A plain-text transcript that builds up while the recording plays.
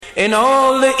and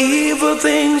all the evil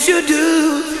things you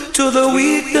do to the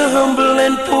weak, the humble,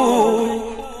 and poor.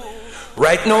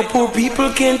 Right now, poor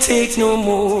people can't take no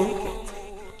more.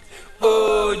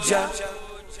 Oh, Jah,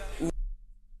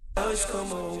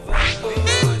 come over.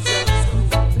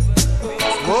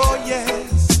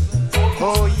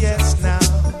 Oh yes, now.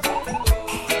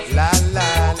 La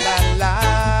la la la.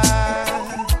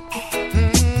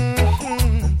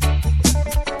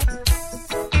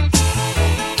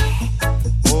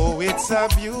 Oh, it's a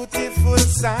beautiful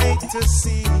sight to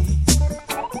see.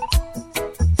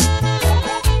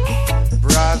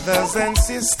 Brothers and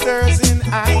sisters in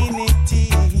unity.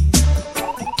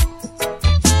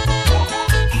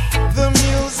 The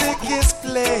music is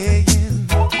playing.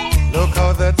 Look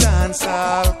how the dance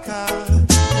all come.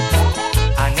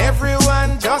 And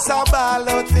everyone just a ball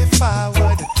out the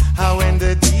forward. And when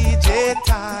the DJ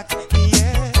talk,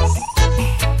 yes,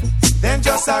 then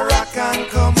just a rock and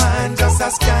come and just a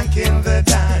skank in the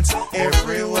dance,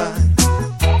 everyone.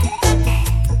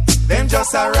 Them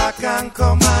just a rock and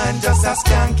come and just a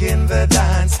skank in the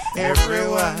dance,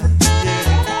 everyone.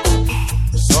 Yeah.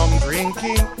 Some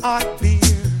drinking hot beer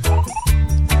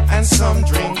and some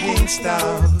drinking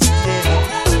stout.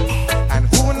 Yeah. And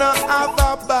who not have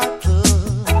a bottle,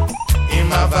 him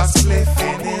have a spliff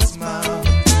in his mouth.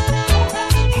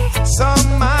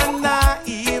 Some man not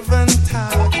even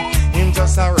talk, him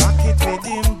just a rocket with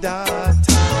him daughter.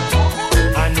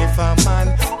 And if a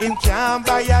man him can't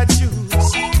buy a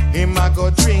juice, him a go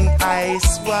drink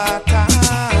ice water.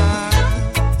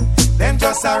 Them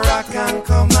just a rock and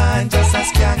come and just a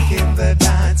skank in the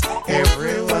dance,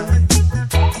 everyone.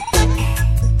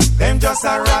 Them just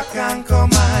a rock and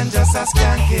come and just a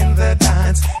skank in the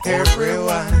dance,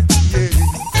 everyone. Yeah.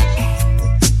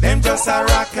 Them just a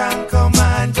rock and come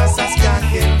and just a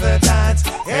skank in the dance,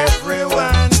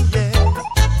 everyone. Yeah.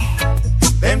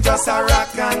 Them just a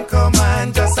rock and come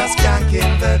and just a skank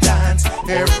in the dance,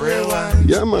 everyone.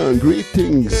 Yeah, man,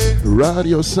 greetings,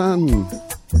 Radio Sun.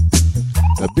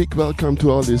 A big welcome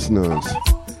to all listeners.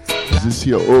 This is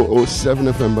here 007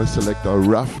 FM by Selector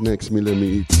Ruffneck, Smille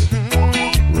meets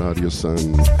Radio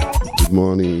Sun. Good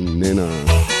morning, Nena.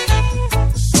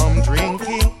 Some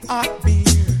drinking hot beer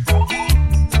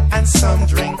and some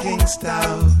drinking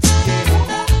stout.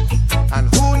 Yeah. And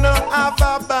who not have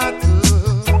a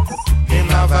bottle, him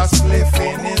have a spliff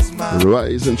in his mouth.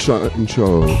 Rise and shine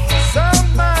show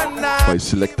by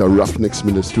Selector Ruffneck,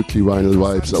 Smille, strictly vinyl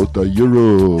vibes out of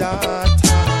Europe.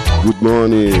 Good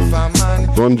morning,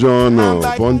 buongiorno,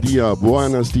 bon dia,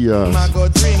 buenos dias,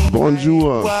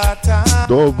 bonjour,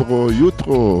 dobro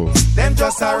jutro. Them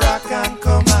just a rock and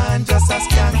come and just a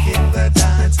skank in the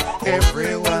dance,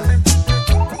 everyone.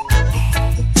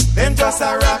 Them just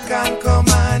a rock and come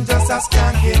and just a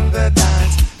skank in the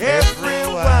dance,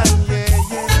 everyone, yeah,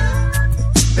 yeah.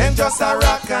 Them just a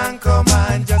rock and come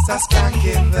and just a skank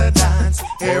in the dance,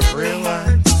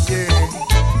 everyone, yeah.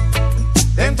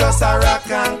 Them just a rock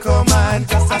and come and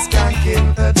just a skank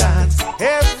in the dance,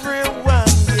 everyone,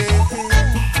 yeah.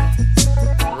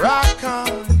 Rock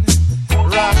on,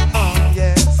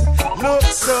 yes. Look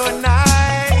so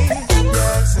nice,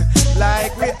 yes.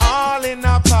 Like we all in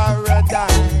a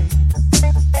paradise.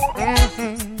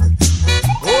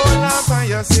 Hold on for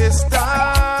your sister.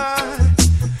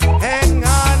 Hang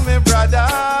on, my brother.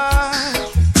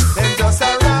 Them just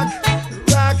a rock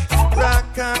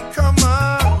and come on.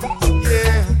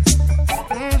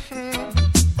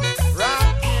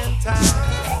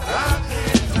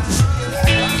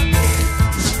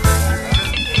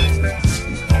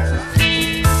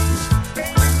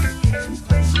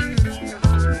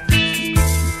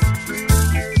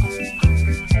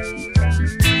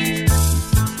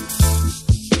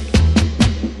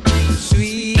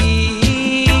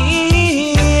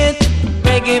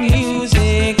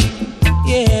 Music,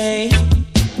 yeah,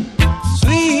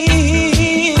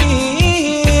 sweet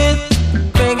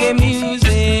reggae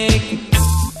music.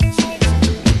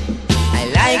 I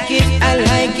like it, I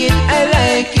like it, I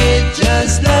like it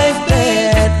just like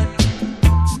that.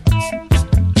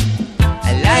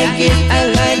 I like it, I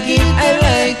like it, I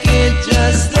like it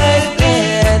just like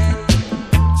that.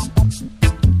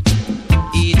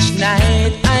 Each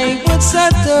night I would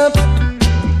set up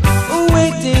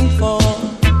waiting for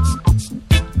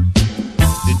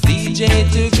DJ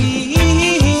to be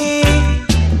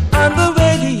on the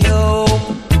radio,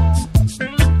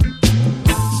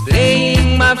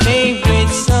 playing my favorite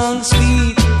song,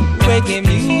 sweet reggae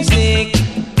music.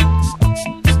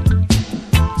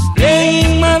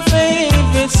 Playing my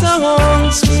favorite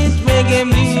song, sweet reggae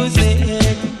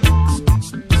music.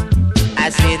 I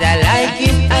said I like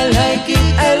it, I like it,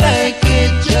 I like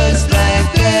it just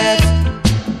like that.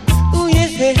 Ooh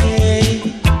yeah.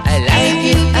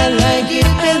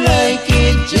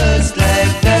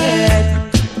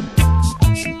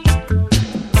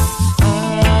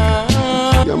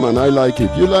 man, I like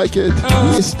it. You like it?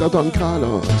 Mr. Don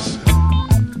Carlos.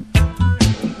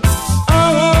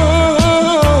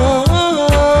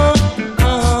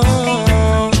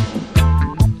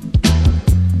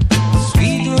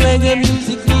 Sweet reggae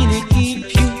music really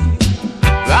keep you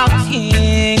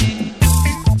rocking.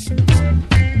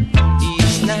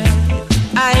 Each night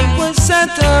I was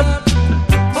set up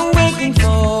waiting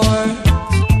for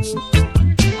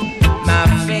my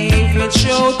favorite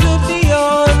show to be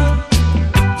on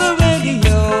the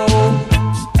radio.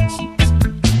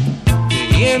 To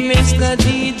hear Mr.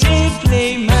 DJ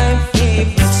play my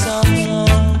favorite song.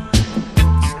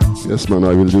 Yes, man,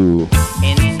 I will do.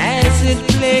 And as it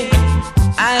played,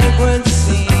 I would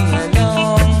sing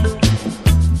along.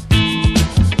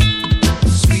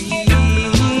 Sweet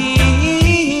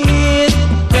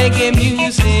reggae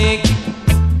music.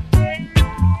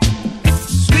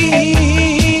 Sweet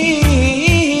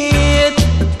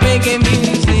reggae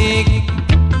music.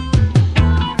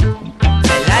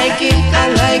 I like it, I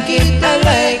like it, I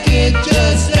like it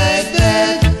just like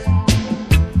that.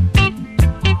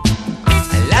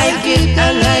 I like it, I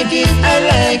like it, I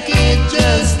like it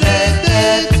just like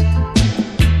that.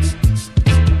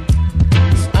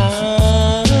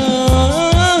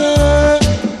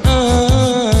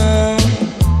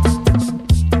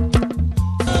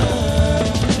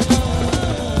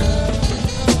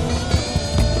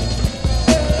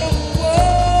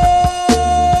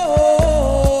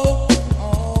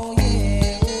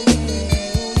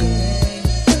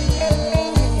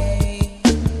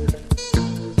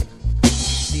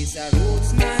 This a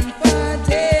rootsman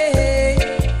party.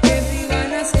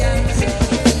 Everyone a skank.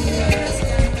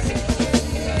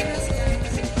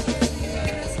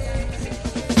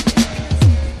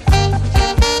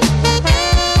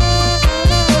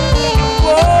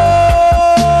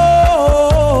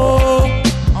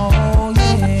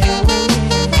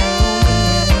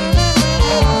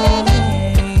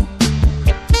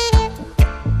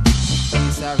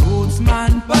 It's a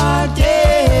rootsman party.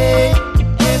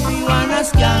 Everyone a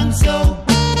skank so.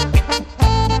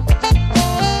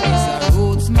 It's a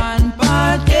rootsman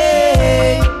party.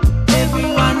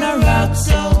 Everyone a rock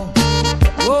so.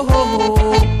 Whoa, ho, ho.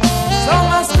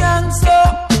 Some a skank so.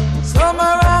 Some a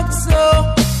rock so.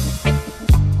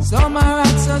 Some a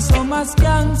rock so. Some a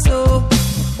skank so.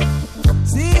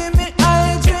 See me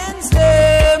hydrants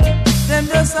them. Them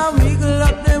just a wiggle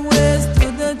up them waist to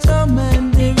the drum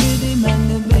and the rhythm and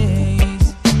the bass.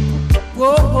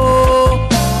 Whoa, ho.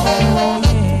 Oh,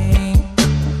 yeah.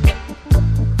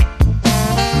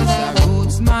 It's a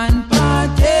rootsman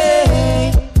party,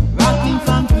 rocking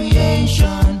from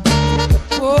creation.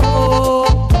 Oh,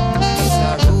 it's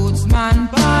a rootsman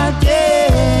party,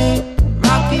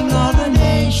 rocking all the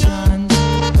nations.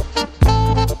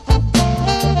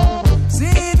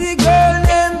 See the girl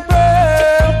named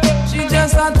Pearl, she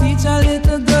just a teach a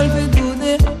little girl to do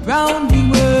the round the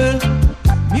world.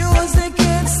 Music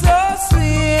is so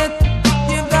sweet.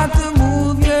 You've got to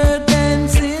move your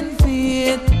dancing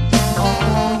feet.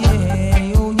 Oh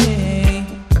yeah, oh yeah,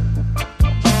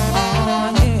 oh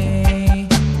yeah.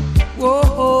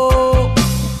 Whoa,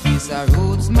 it's a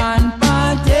rootsman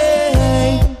party.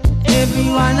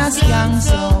 Everyone a skank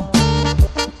so.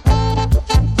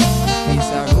 It's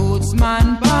a rootsman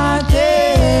party.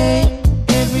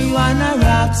 Everyone a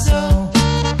rock so.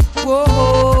 Whoa,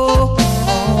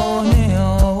 oh no,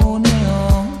 oh no.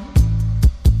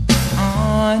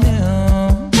 Oh no.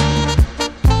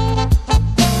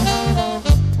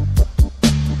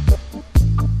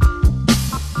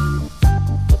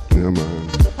 Yeah, man.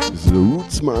 It's the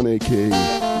Rootsman, aka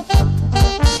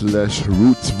 /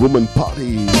 Roots Woman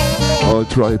Party. All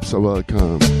tribes are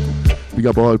welcome. Big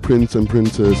up all prince and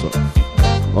princess,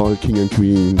 all king and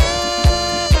queens,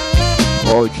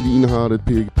 all clean-hearted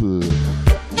people.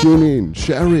 Tune in,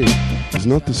 share it. It's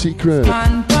not the secret.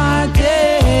 Man party,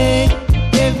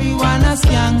 everyone a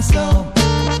skank so.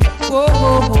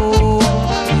 Whoa,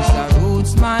 it's a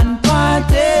rootsman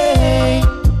party.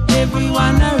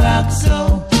 Everyone a rock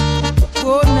so.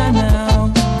 Oh na na.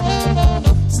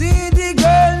 See the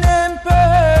girl named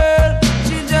Pearl,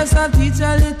 she just a teach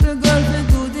a little girl to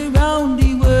do the round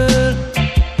the world.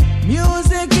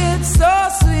 Music is so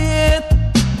sweet.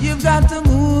 You've got to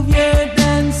move your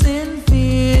dancing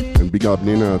feet. And big up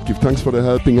Nina, give thanks for the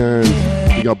helping hand.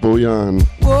 Big up Bojan,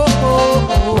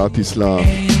 Bratislav,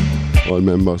 all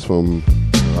members from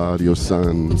Radio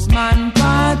Sun. It's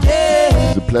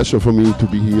a pleasure for me to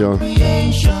be here.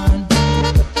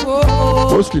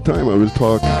 Mostly time I will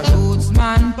talk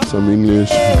some English,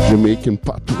 Jamaican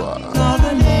patois.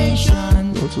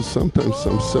 Also sometimes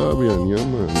some Serbian, yeah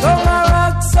man. Some a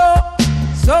rock so,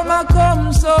 some a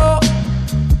come so.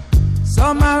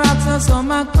 Some are rocks and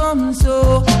some are come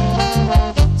so.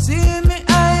 See me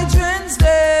hydrants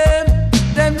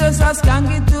them just a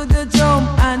skank it to the drum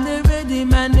and the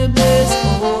rhythm and the bass.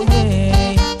 Oh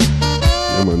yeah.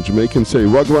 Yeah man, Jamaicans say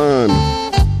Wagwan.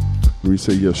 We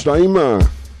say Yashtaima.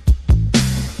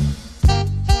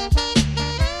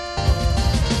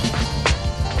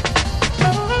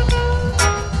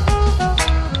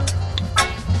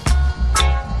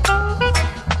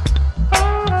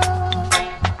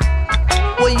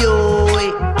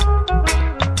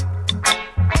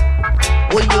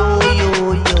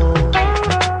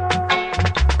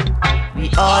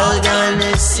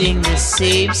 Sing the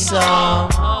same song.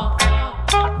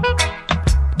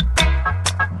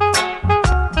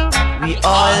 We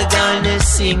all gonna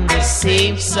sing the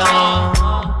same song.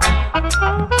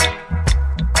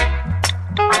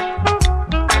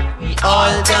 We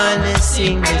all gonna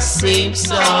sing the same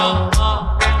song.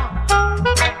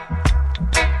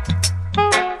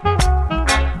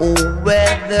 Oh,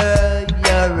 whether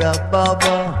you're a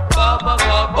bubble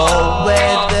or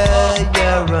whether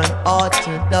you're an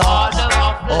orthodox,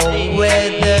 or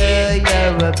whether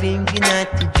you're a Binky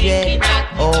Natty Jet,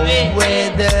 or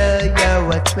whether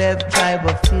you're a 12 tribe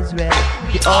of Israel,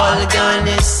 we all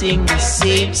gonna sing the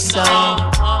same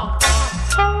song.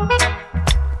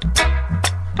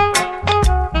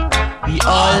 We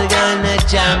all gonna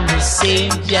jam the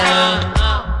same jam.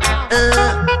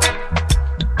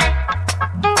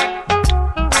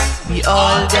 We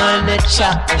all gonna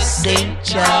chop the same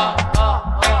chop.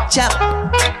 Chop.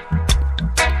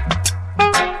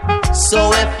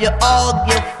 So if you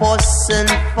argue, fuss and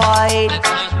fight,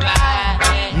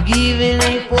 you're giving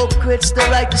hypocrites the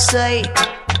right to say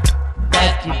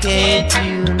that you can't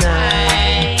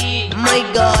unite. My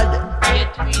God,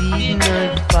 did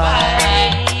not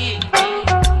fight.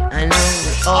 I know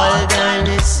we're all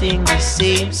gonna sing the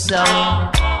same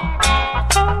song.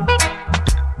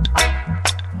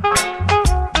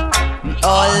 We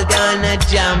all gonna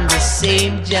jam the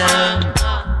same jam.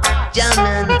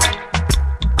 Jamming.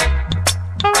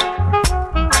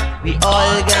 We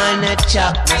all gonna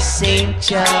chop the same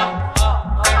chop.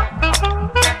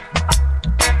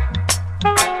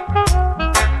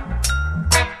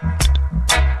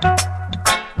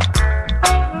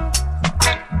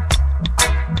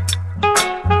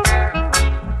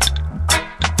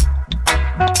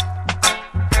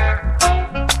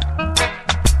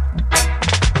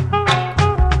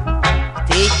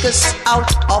 Take us out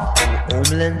of our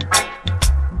homeland.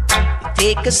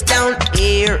 Take us down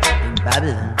here in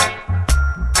Babylon.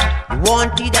 You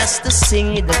wanted us to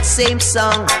sing it that same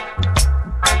song.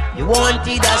 You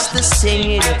wanted us to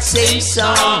sing it that same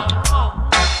song.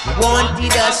 You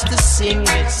wanted us to sing it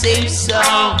that same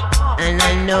song. And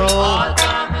I know we're all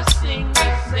gonna sing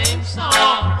the same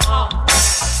song.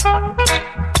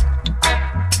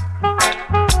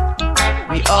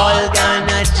 We all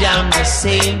gonna jam the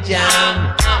same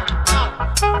jam.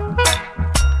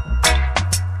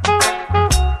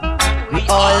 We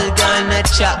all gonna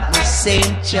chop the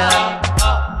same chop.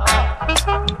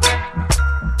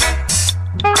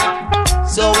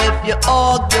 So if you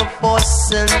argue,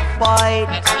 fuss and fight,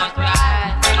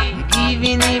 you're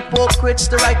giving hypocrites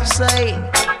the right to say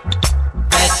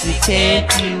that we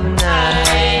can't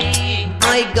unite.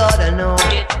 My God, I know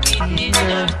we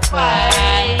not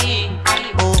fight.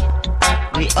 Oh,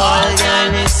 we all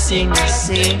gonna sing the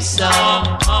same song.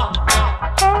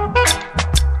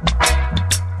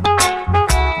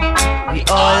 We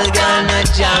all gonna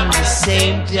jam the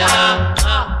same jam.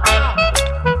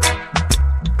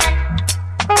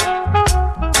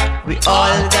 We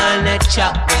all gonna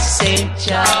chop the same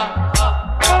chop.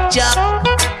 Chop.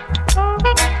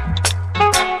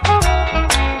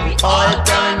 We all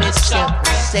gonna chop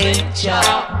the same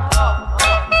chop.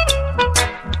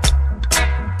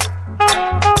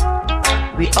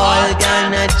 We all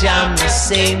gonna jam the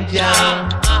same jam.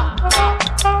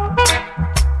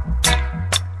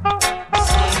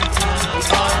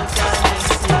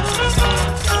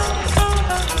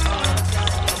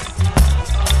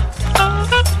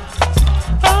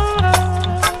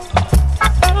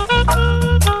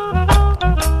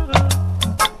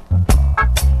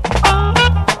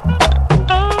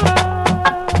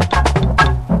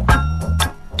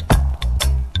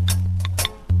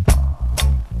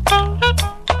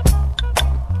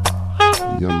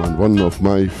 One of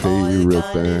my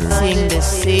favorite bands. Sing the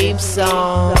same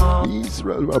song.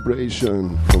 Israel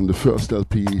Vibration from the first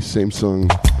LP, same song.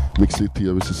 Mixed it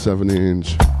here with a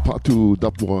 7-inch. Part 2,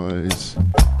 dubwise.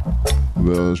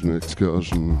 Version,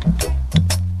 excursion.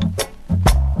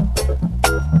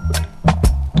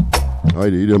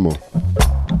 Haydi idemo.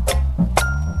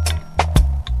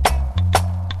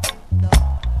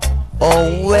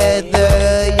 Oh, whether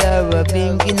you're a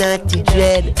binky natty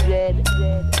dread.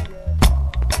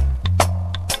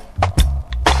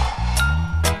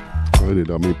 Ready,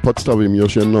 da mi podstavim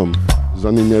još jednom.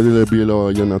 Za nedjelje bilo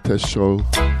jedna test show.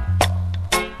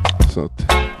 Sad,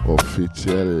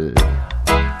 oficial.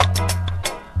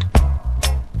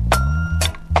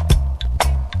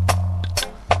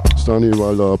 Stani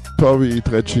valjda prvi i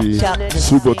treći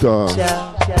subota.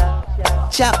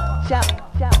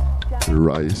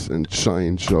 Rise and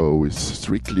Shine show with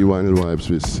Strictly Vinyl Vibes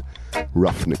with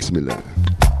Ruffneck Smille.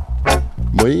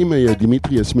 Moje ime je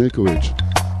Dimitrije Smilković,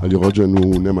 ali rođen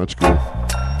u Njemačku,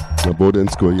 na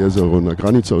Bodensko jezero, na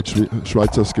granica od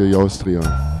Švajcarske i Austrija.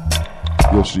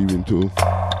 Još živim tu.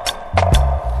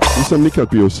 Nisam nikad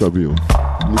bio u Sabiju,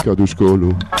 nikad u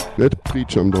školu, ne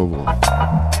pričam dobro.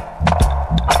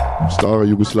 Stara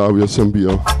Jugoslavija sam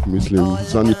bio, mislim,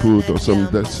 zadnji put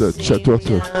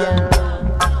 84.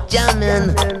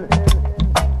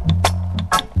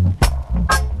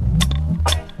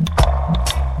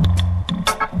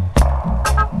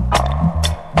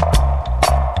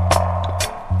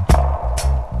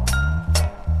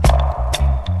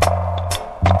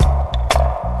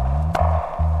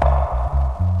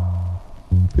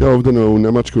 Ja ovdje u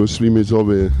Njemačkoj svi mi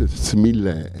zove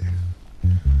Smille.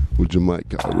 U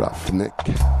Jamaica Ruffneck.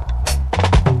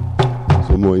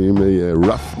 So moje ime je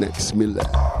Ruffneck Smille.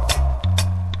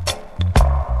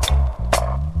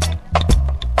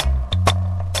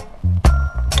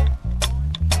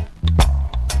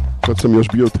 Kad sam još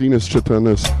bio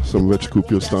 13-14 sam već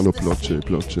kupio stano ploče.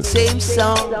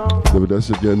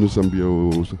 91 sam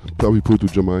bio prvi put u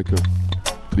Jamaica.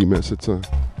 3 mjeseca.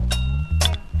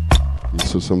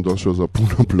 Isto sam došao za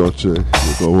puno ploče.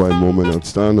 Za ovaj moment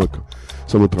stano.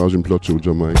 Samo tražim ploče u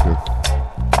Jamaica.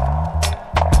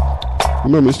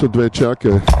 Imam isto 2 čerke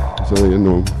za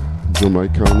jednu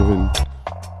Jamaicanovin.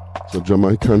 Za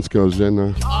jamaikanska žena.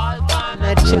 Ja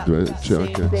 2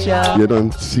 čerke.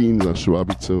 Jedan sin za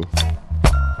Švabicu.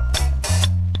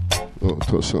 O,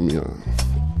 to sam ja.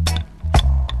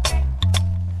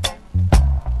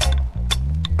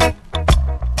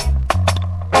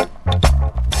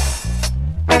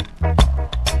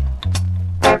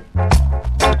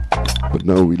 But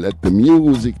now we let the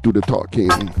music do the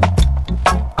talking.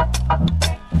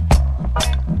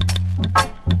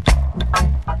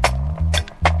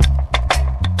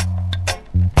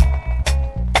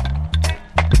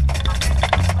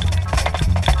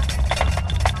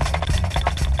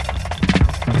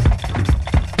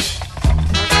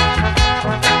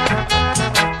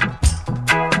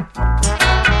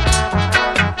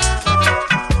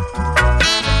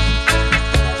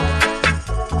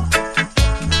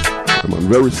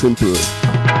 Very simple.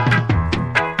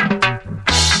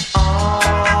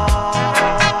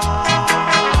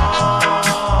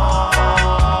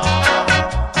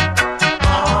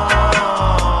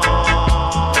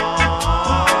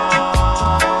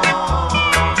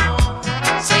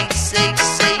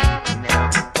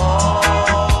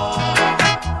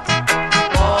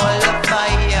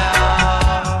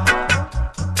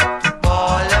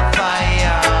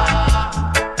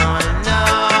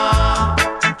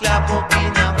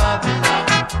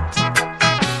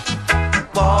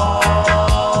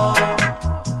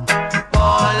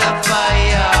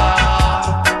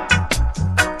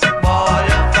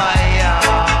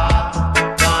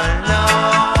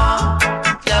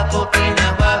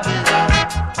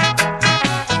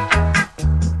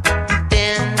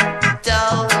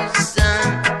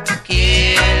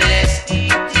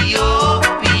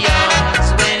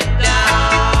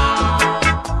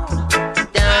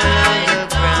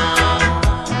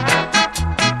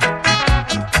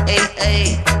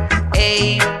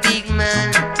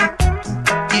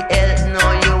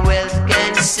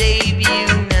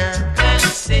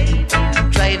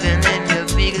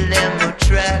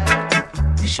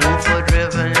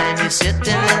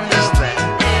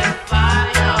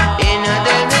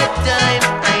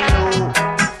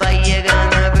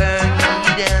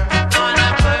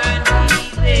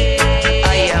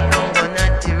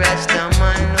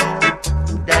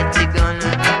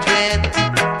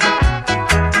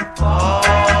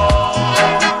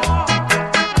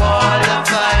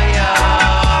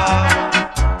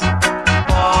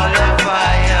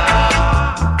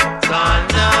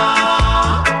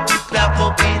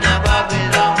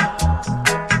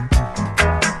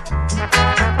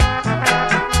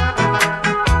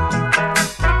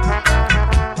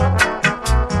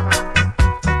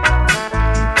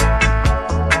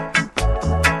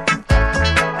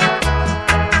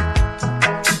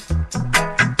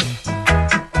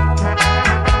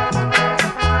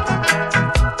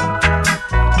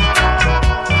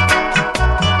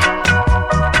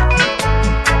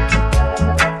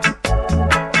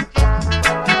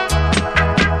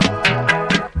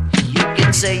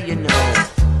 say you know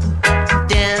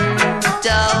 10,000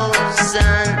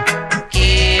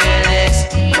 careless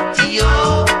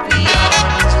Ethiopians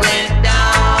went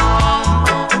down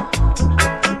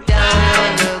on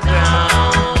the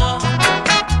ground.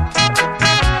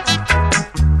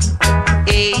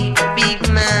 Hey, big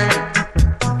man,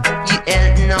 you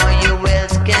health nor your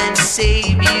wealth can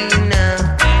save you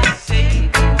now.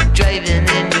 Driving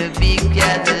in your big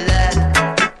Cadillac,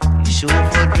 you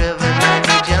chauffeur driven and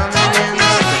you jumping in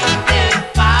the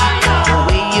fire.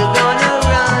 Where you gonna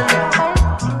run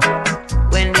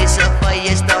when this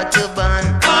fire start to burn?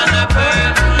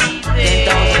 10,000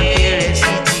 careless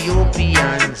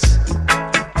Ethiopians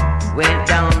went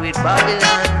down with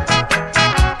Babylon.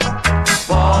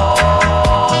 Ball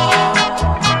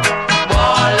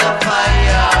of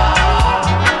fire,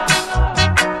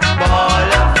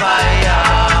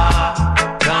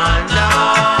 gone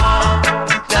down,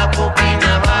 clap up in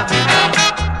a Babylon.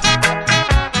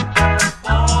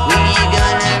 Where you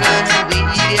gonna run?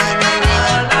 Where you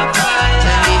gonna run?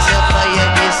 When this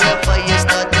fire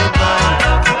start to burn.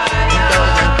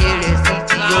 10,000 careless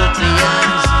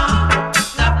Ethiopians.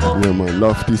 Yeah, man,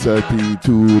 love this LP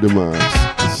to the mass.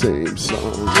 The same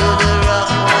song. To the rock,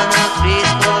 wanna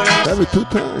place for us. Have it 2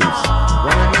 times.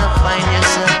 Wanna find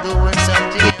yourself doing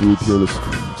something. Do it in a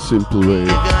simple way.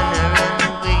 Gonna run,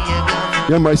 where you gonna?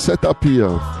 Yeah, my setup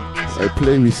here. I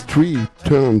play with 3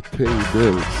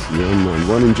 turntables. Yeah, man.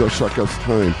 1 in Josh Shaka's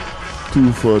time.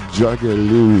 2 for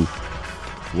Jagger-Lin.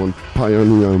 1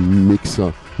 Pioneer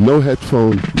mixer. No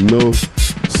headphone, no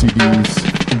CDs.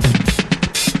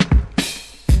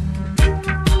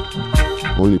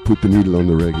 Only put the needle on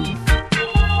the reggae.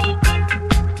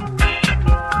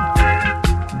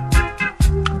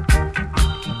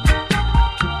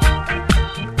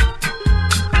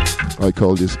 I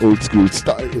call this old school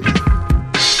style.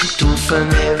 2 from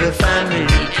every family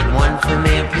and 1 from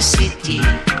every city.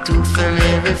 2 from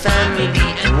every family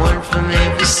and 1 from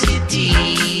every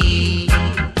city.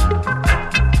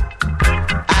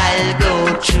 I'll go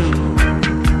through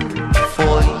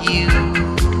for you,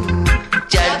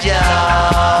 Jaja.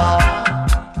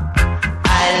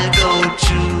 I'll go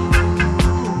through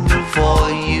for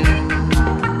you.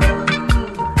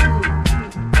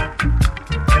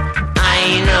 I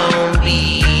know we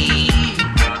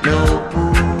no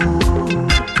boo,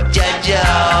 Jaja.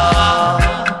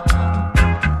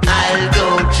 I'll go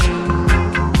through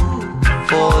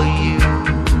for you.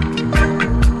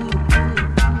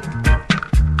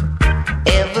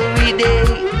 Every day,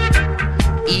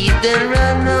 Eden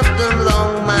run up the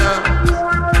long mile,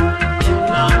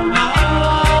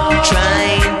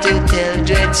 trying to tell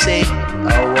Dread say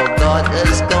our God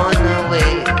has gone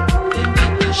away.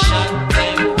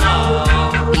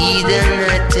 Eden,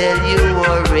 I tell you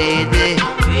already,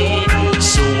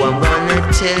 so I'm gonna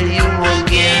tell you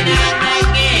again.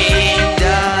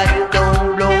 God don't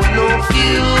blow no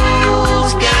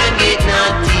fuse, can't get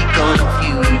naughty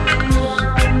confused.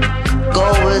 Go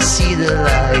and see the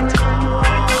light,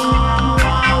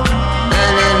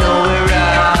 and I know we're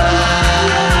right.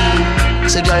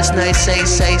 So just nice say,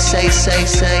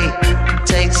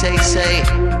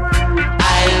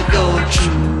 I'll go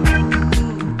through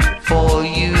for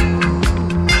you,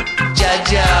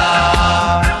 Jaja.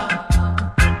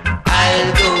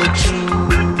 I'll go through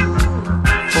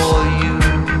for you.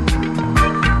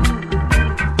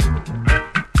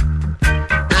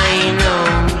 I know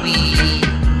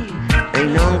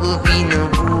go be no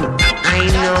boo. I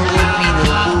know go be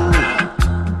no boo.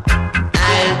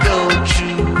 I'll go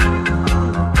through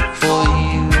for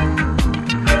you.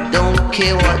 Don't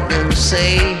care what them say.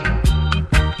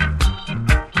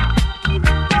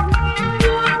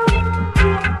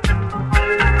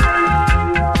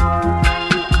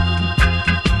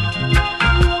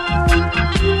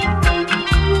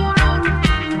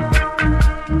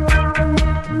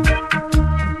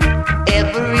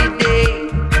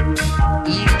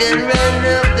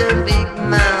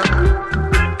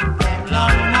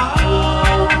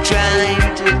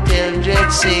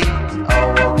 Say,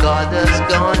 our God has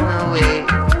gone away.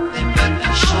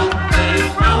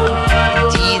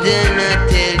 Didn't I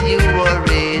tell you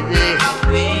already?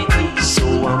 So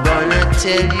I'm gonna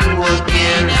tell you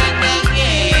again.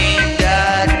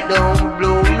 God don't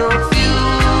blow no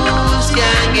fuse,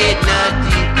 can't get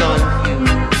nothing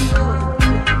confused.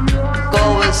 Go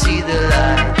and see the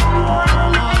light,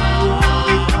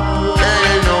 and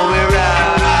I know we're right.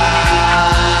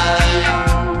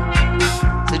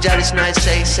 So just nice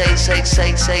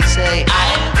say.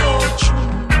 I'll go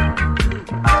through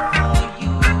for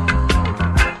you,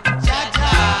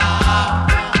 Jaja.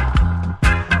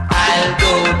 I'll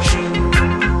go through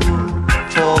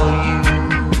for you.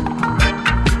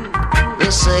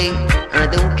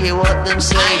 don't care what them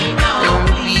say. Don't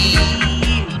be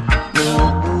no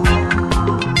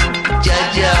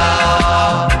Jaja.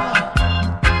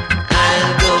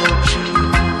 I'll go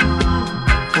through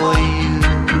for you.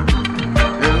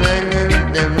 Them running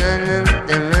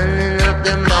up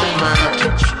the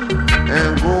mountain.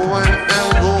 I'm going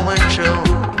through.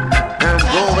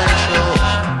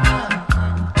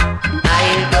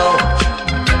 I'll go.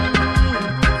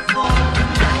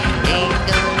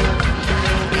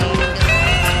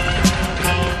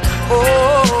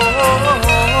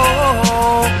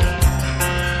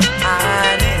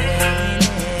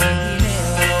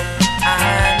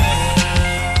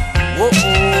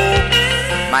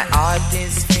 My heart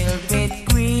is filled with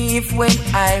grief when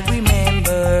I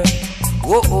remember,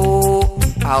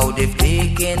 how they've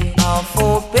taken our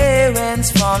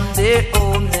forbearance from their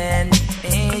homeland.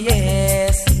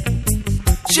 Yes,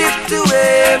 shipped to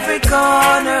every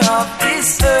corner of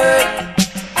this earth,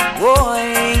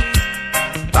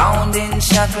 bound in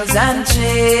shackles and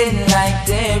chained like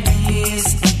their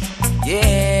beasts.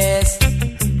 Yes,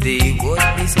 they would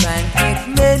be spanked with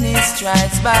many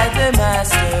stripes by the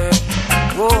master.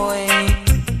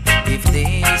 If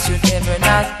they should ever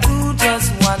not do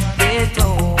just what they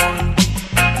told.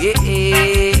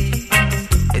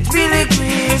 It really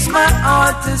grieves my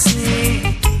heart to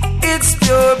see it's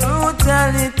pure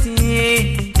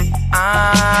brutality.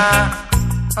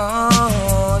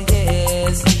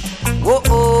 Yes.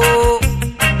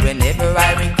 Whenever I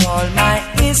recall my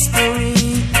history,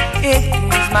 it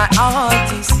grieves my heart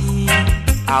to see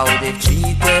how they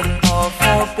treated our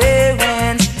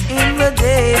forbearance in the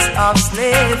days of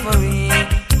slavery.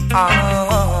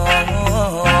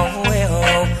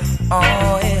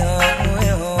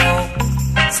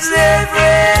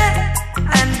 Slavery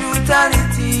and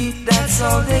brutality, that's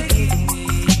all they give me.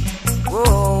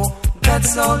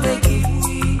 That's all they give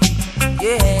me.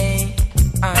 Yeah,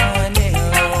 I know.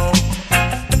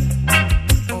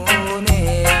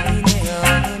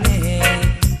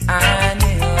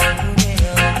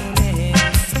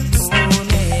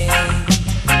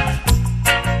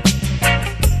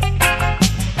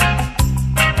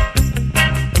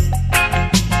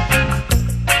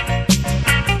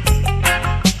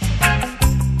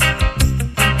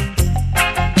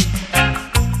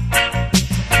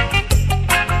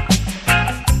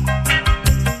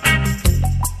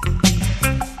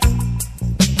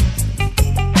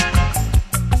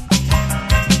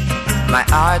 My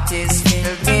heart is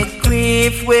filled with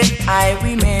grief when I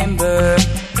remember,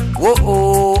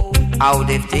 how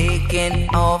they've taken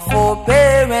our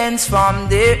forbearance from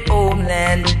their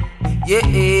homeland.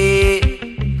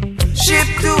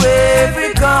 Shipped to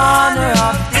every corner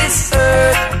of this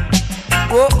earth,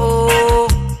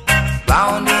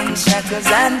 bound in shackles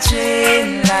and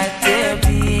chained like their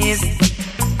beasts.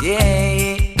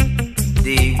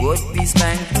 They would be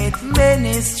spanked with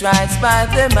many stripes by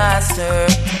the master.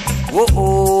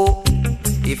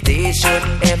 If they should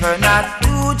ever not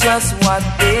do just what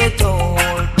they told.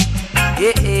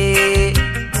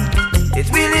 It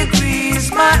really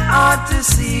grieves my heart to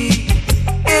see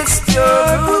it's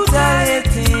pure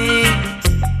brutality.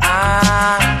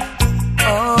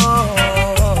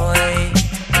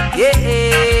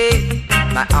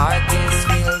 My heart is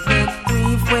filled with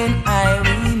grief when I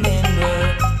remember,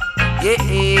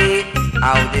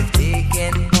 how they've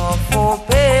taken our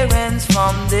forbearance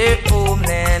from their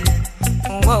homeland.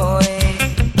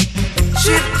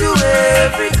 Shipped to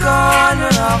every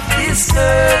corner of this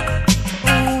earth,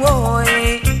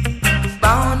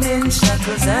 bound in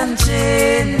shackles and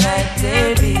chained like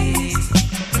their beasts.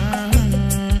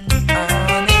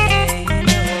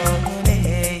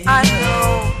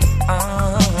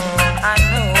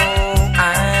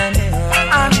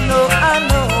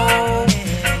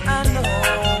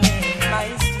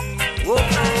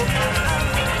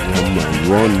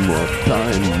 One more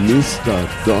time, Mr.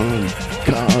 Don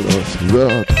Carlos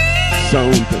Word,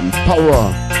 Sound and Power.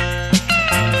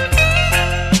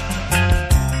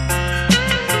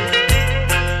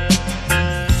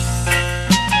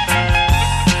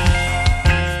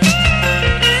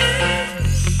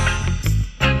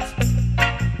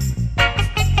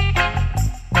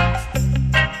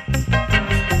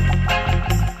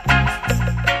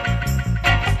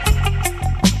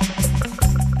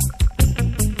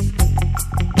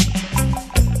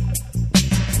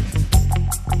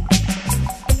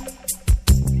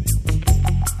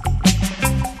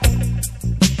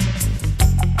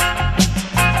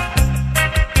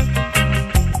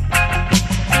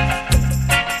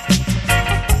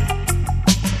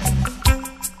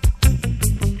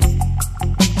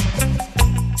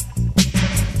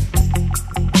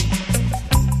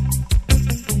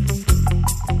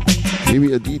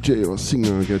 Maybe a DJ or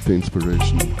singer get the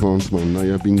inspiration. Hansman,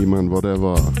 Naya Bingy Man,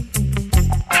 whatever.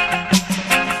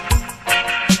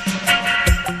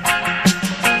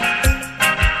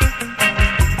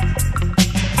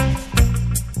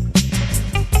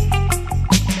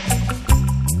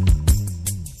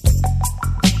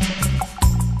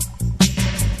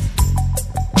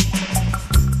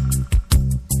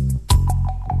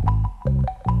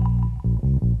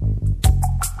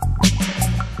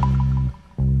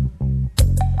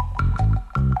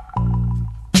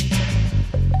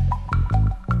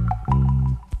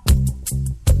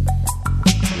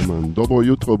 Dobro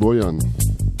jutro, Bojan.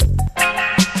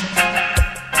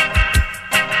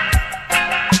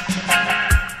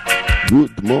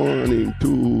 Good morning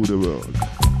to the world.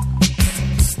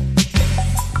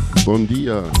 Bon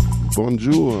dia,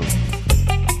 bonjour.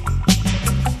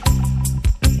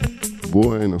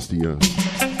 Buenos dias.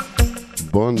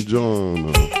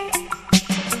 Buongiorno.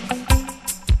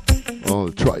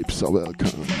 All tribes are welcome.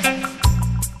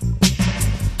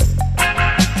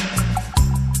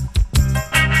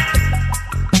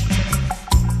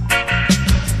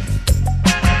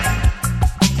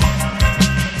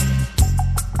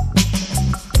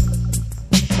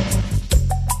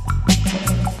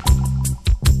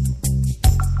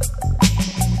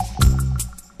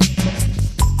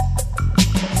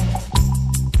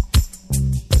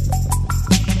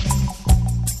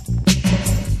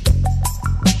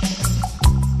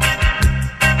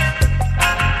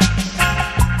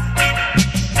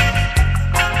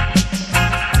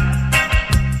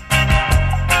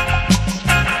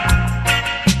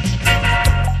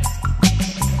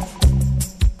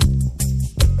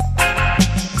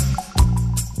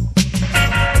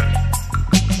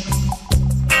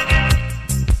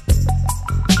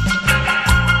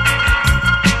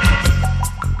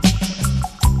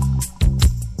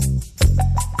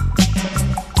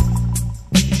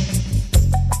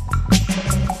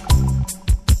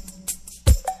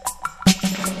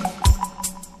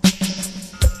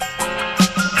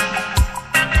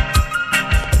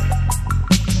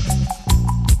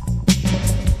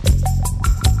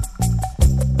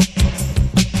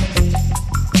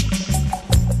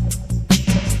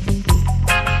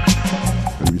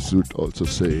 Also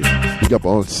say, big up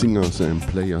all singers and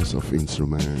players of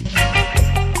instruments,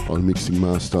 all mixing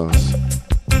masters,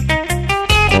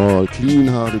 all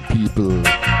clean-hearted people.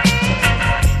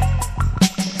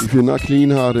 If you're not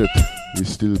clean-hearted, we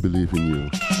still believe in you.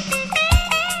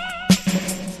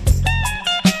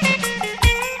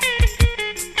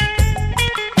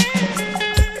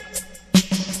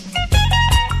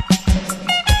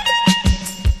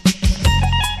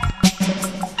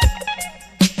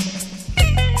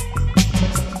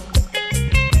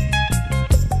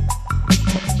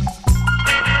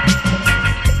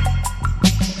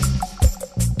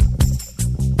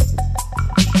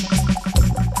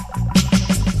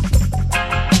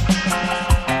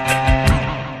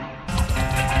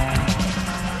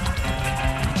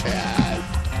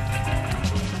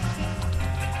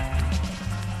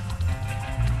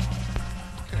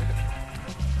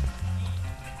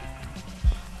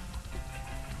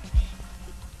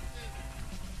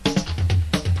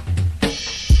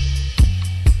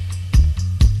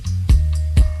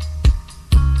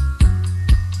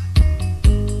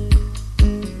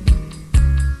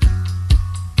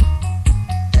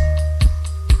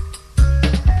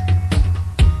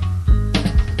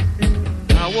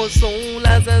 Sold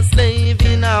as a slave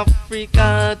in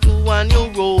Africa to an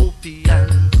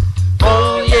European.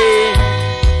 Oh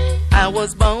yeah, I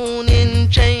was born in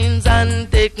chains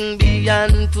and taken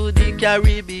beyond to the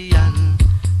Caribbean.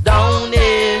 Down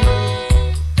there,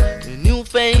 the new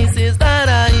faces that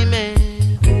I met,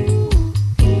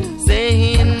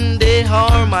 saying they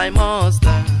are my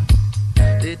master.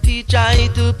 They teach I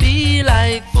to be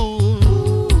like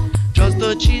fool, just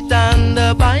to cheat on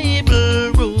the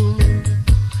Bible rule.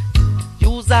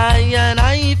 I and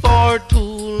I for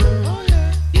tool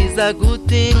is a good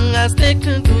thing as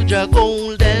taken to the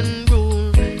golden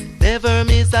rule. Never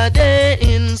miss a day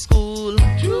in school.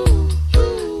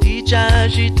 Teacher,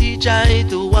 she teach I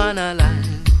to wanna lie.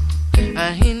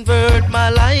 I invert my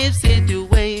life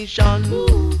situation.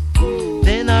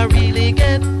 Then I really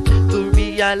get to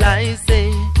realize, say,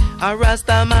 a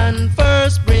Rasta man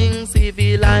first brings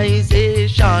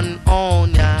civilization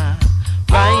on ya.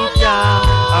 Right,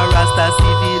 yeah, a Rasta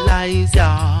civilize,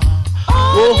 yeah.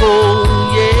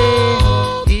 Oh,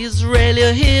 yeah,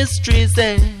 Israeli history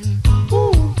said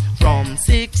from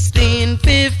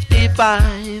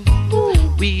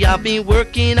 1655 we have been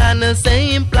working on the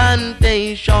same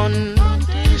plantation,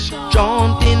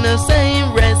 chanting the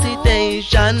same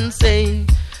recitation, say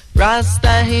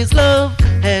Rasta his love,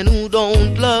 and who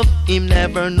don't love him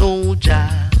never know Jah.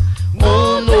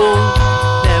 Oh no,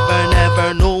 never,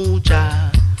 never know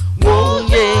Jah. Oh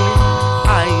yeah,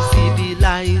 I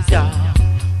civilize ya.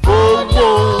 Oh,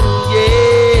 oh yeah.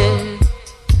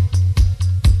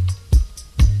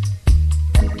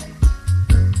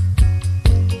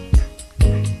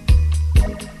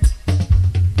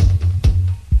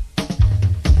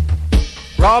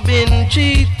 Robbing,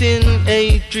 cheating,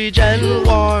 hatred and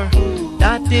war.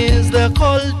 That is the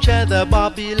culture the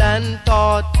Babylon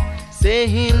taught.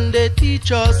 Saying they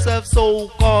teach us of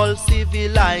so-called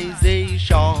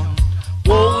civilization.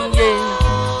 Oh yeah,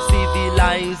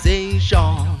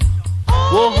 civilization.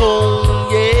 Oh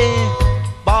yeah,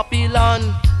 Babylon,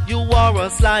 you are a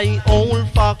sly old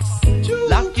fox.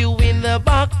 Lock you in the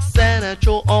box and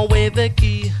throw away the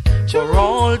key. For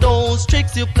all those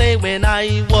tricks you play when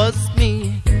I was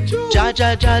me. Jah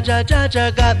got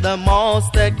the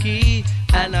master key.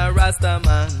 And a Rasta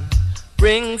man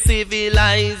bring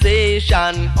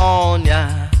civilization on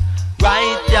ya.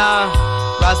 Right ya,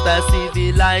 Rasta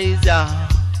civilize ya.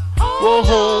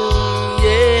 Whoa,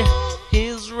 yeah,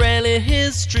 Israeli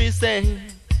history say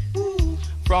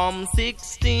from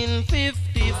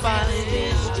 1655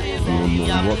 history.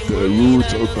 What the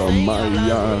roots out of my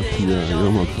yard here,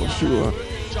 yeah, for sure.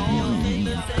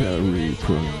 Perry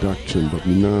production, but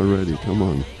we not ready. Come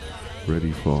on,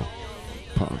 ready for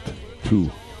part 2.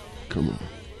 Come on.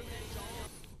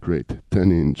 Great,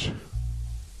 10-inch.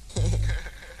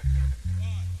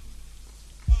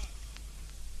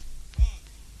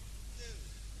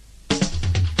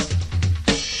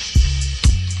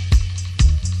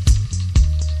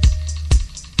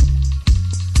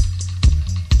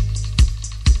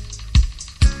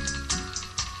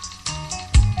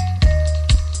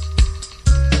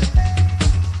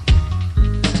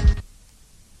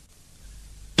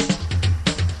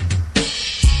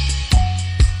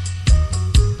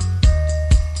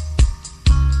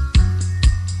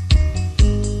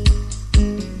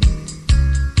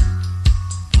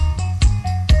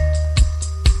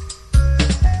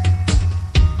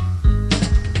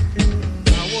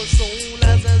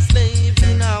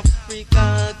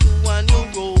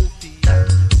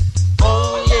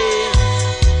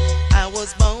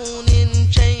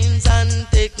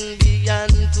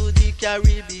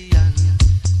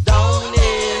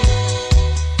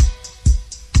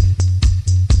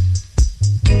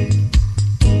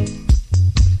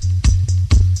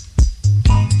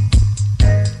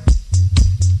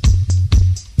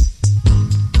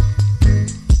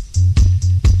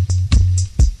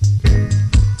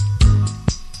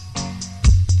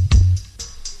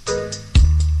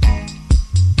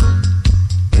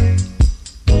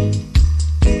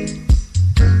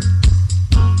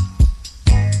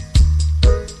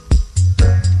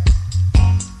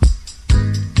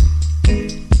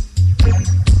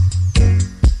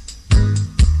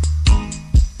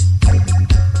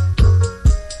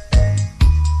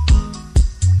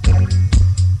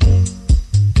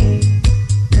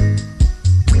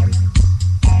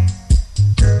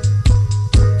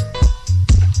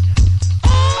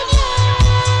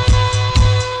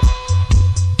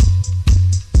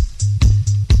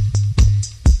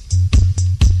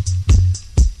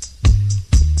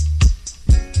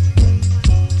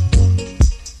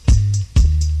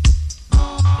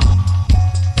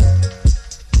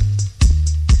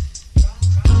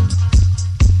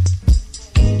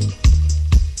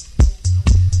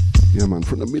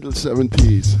 From the middle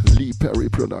 70s, Lee Perry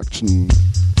production,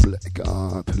 Black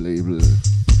Art label.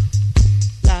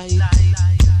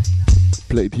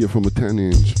 Played here from a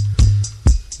 10-inch.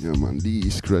 Yeah man, Lee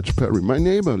Scratch Perry. My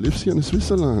neighbor lives here in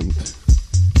Switzerland.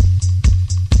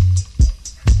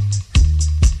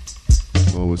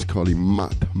 Always call him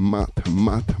Matt,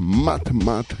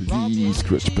 Lee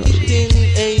Scratch Perry.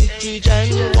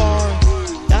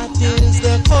 That is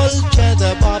the culture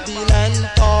the Babylon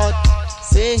taught.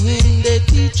 Saying they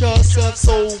teach us of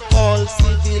so-called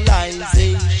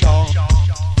civilization.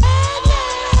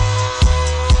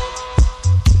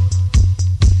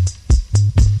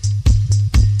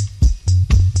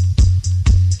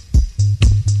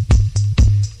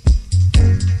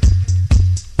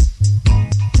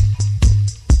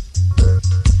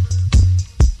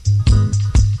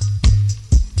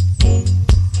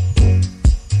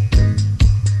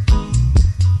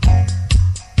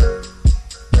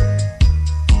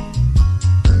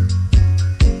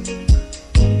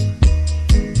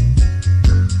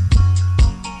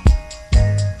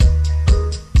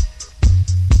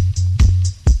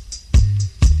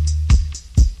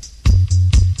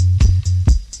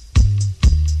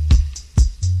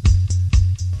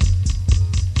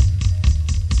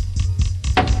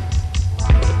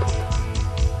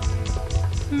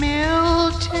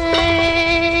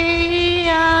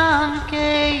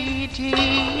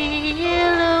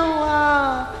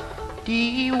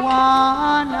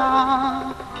 दीवाना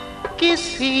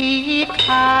किसी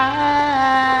का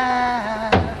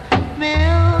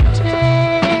मिलते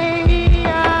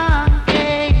आके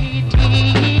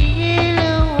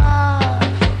दिलवा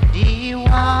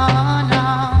दीवाना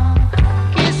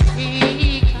किसी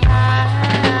का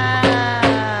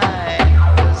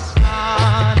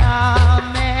अफसाना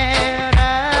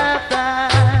मेरा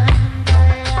बन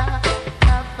गया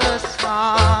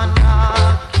अफसाना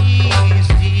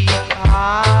किसी का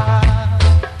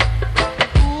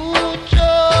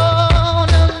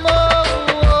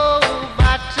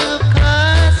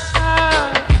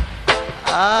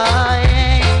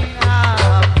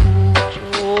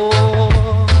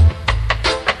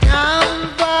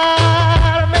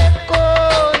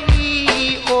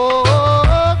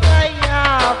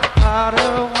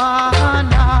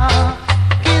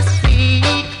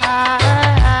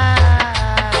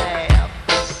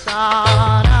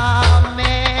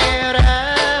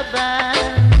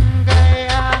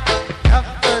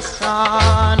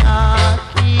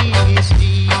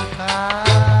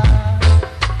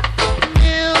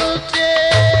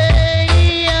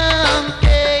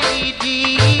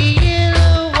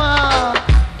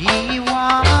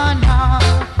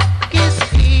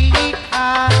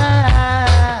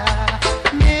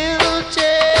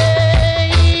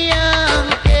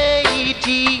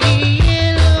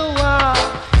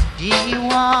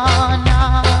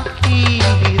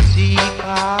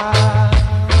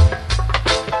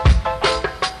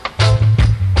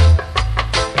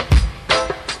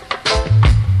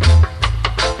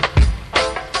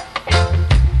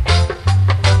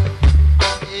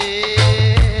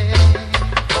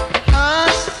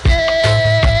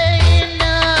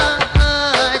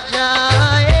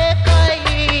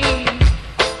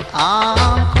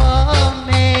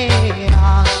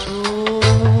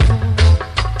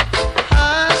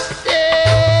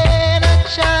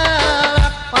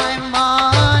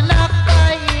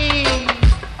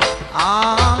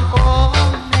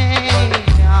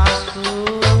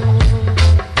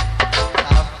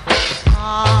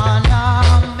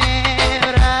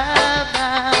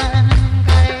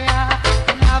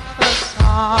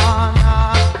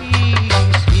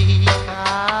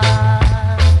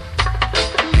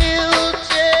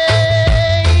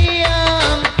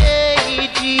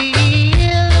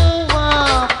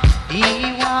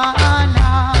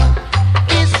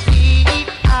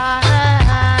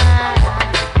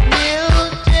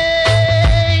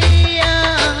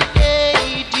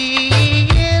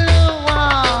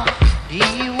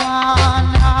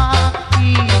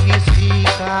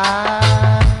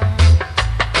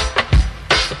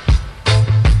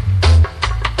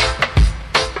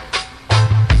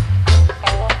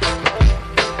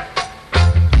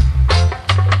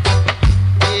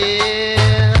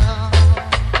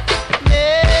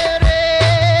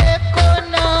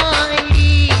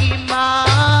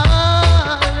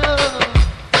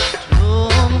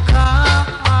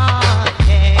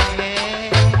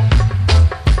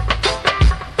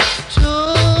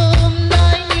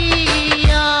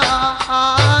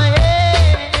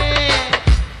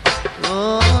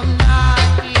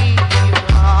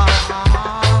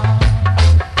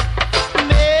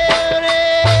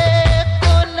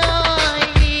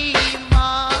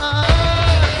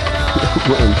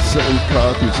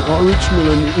Original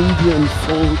and Indian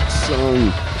folk song,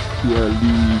 yeah,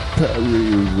 Lee Perry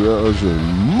version.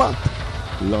 Matt,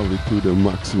 love it to the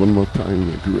max. One more time,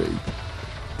 a great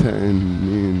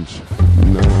 10-inch.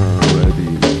 Now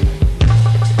ready.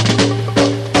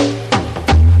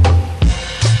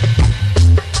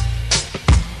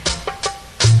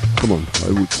 Come on,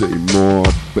 I would say more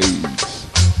bass.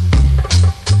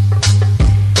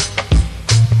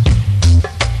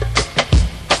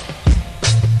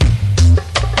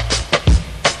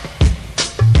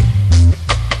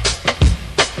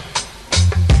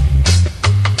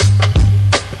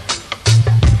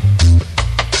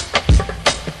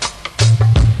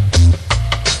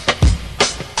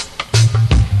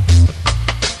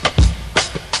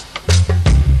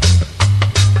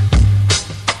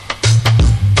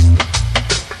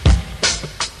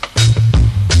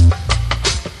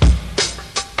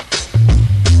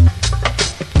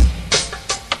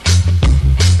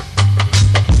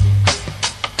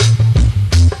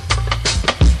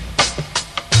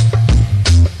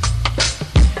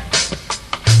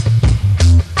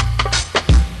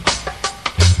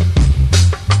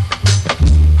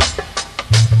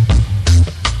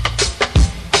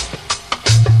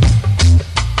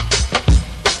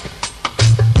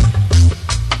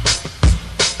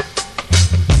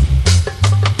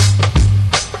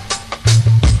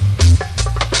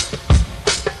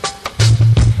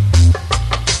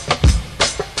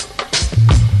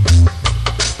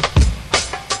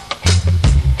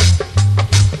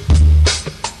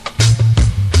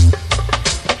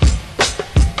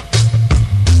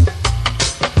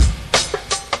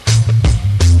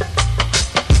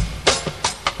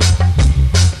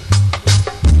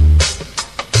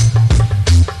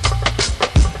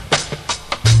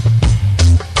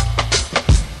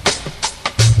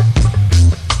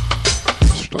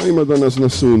 Madonna's no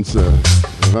soon, sir.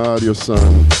 Radio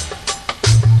Sun.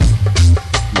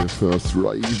 Your first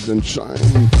rise and shine.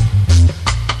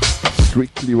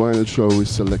 Strictly vinyl show with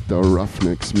selector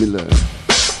Ruffneck, Smille.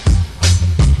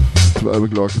 12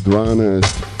 o'clock 12.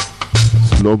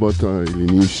 Slobota ili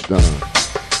ništa.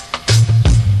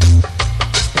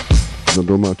 Za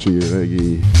domaći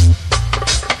regiji.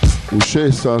 U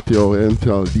 6 sati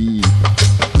Oriental Deep.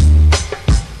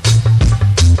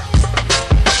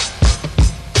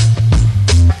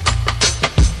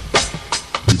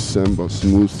 December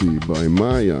Smoothie by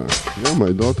Maya. Yeah,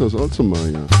 my daughter's also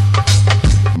Maya.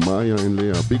 Maya and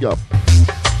Leah, big up.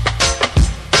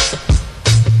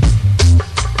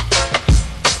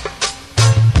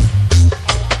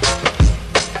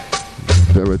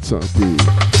 Perezzati.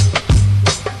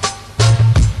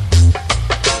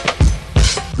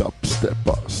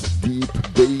 Dubsteppers, deep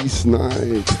bass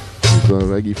night. The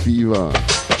reggae fever.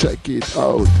 Check it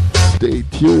out. Stay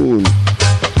tuned.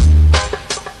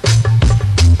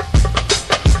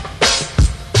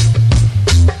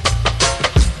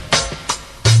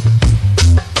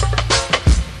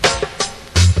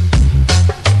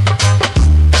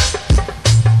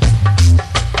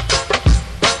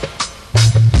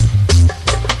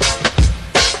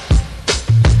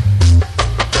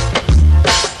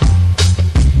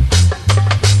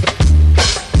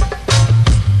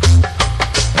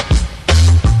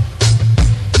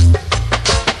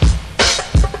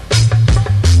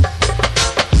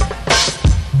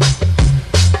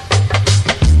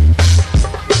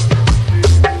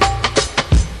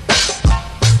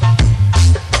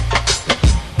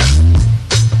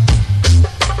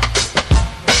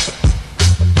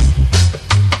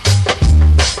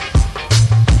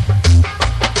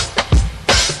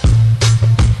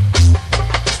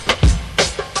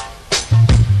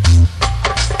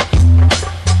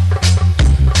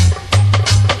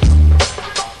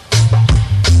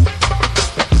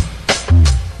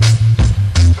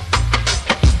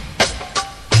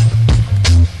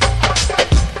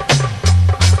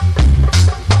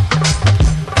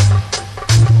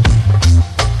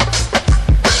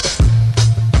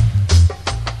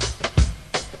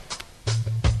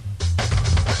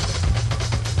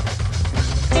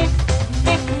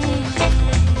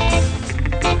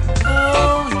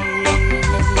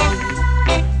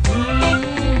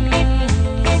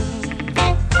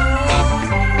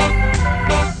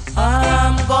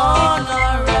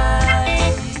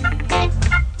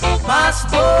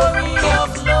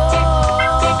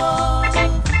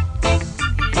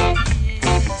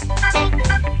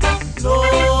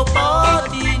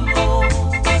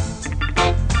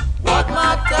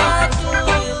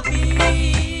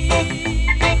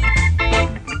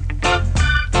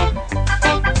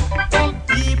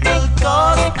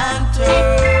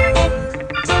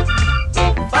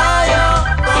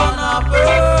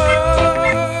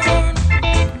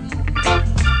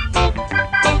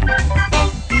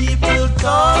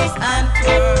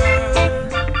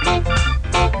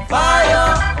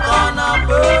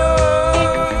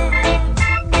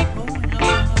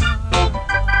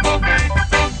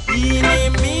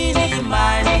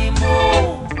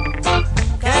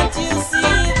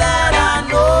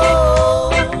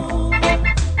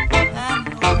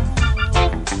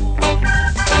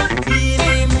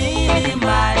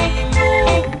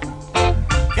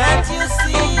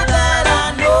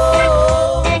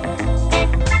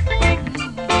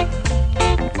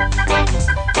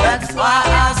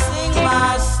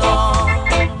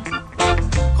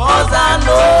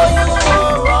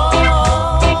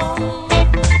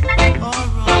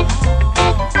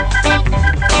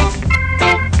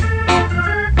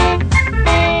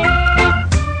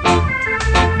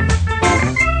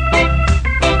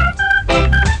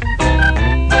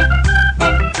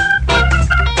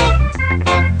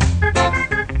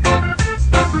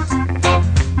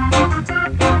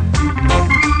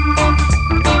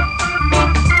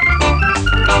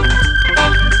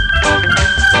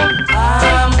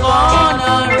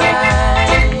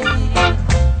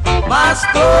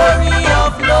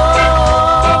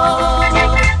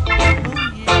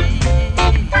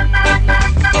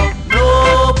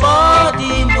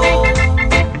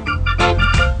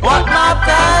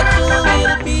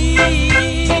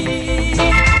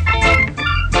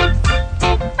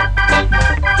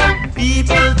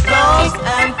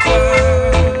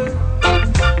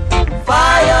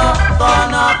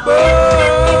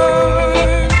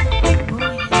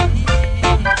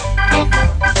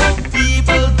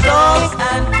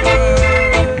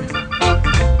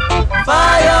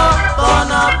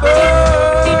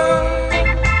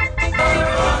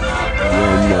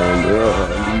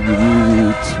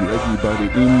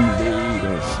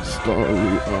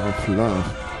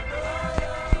 Love.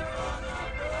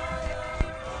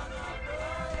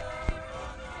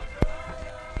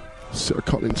 Sir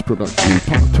Collins production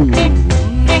part 2.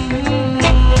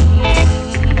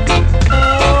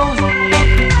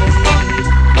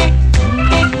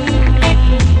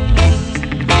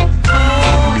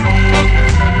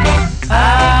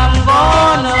 I'm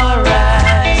gonna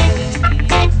write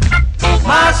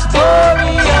my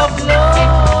story of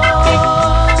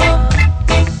love.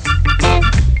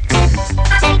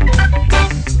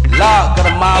 La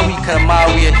Karamawi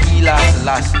Hila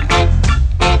Selassie.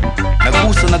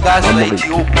 Nagusto na Gaza na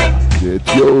Ethiopia.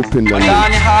 Ethiopian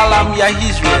Madani halam ya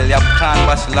Israel ya Bkan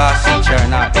Basilasi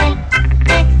Chernat.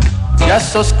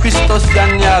 Yasos Christos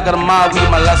yanya Garmawi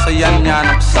Malasa yanya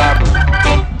Napsabu.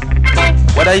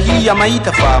 Wadahi ya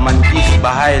maita fa mangis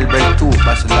Bahail Bertu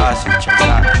Basilasi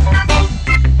Chernat.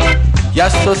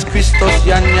 Yasos Christos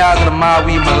yanya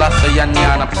Garmawi Malasa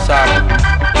yanya Napsabu.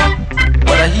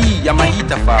 Wadahi ya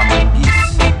maita fa mangis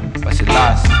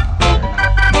Basilasi.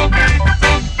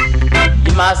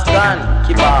 Maskan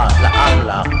kiba la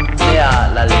amla lea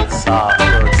la litsa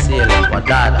ursil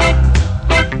wadada.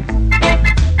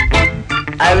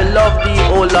 I will love thee,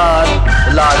 O Lord.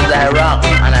 The Lord is thy rock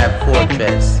and thy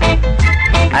fortress.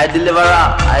 I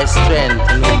deliverer, I strength,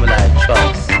 in whom will I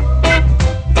trust.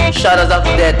 Shadows of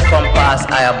death compass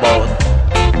I about.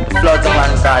 The floods of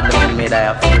ungodly made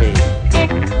I afraid.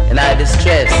 In thy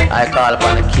distress I call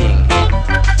upon the King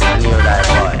and hear thy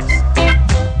voice.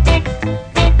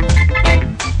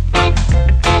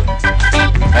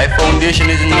 Thy foundation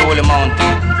is in the holy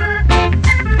mountain.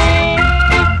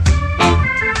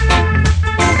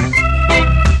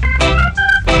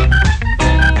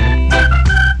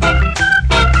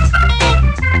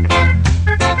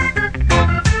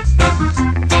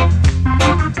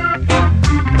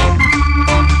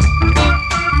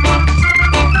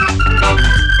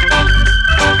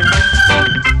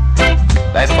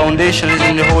 Thy foundation is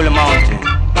in the holy mountain.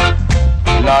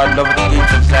 Lord, love the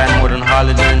gates of Zion more than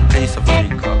holiday and place of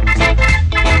Jacob.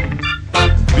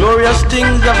 Glorious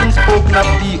things have been spoken of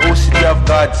thee, O city of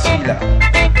God, Smille.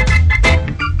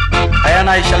 I and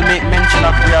I shall make mention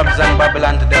of Rahabs and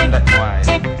Babylon to them that know I.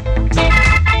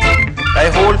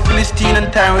 Thy whole Philistine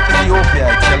and time with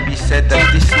Ethiopia, it shall be said that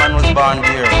this man was born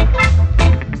there.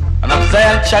 And of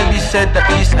Zion shall be said that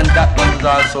this and that man was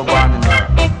also born in her.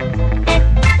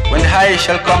 When the high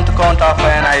shall come to count off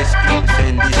I and I speak,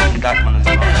 saying this and that man is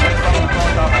born. Shall come to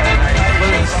count off I and I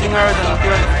speak, singers and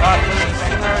artists,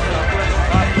 singers and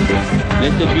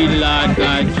Blessed be the Lord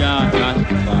God, Jah,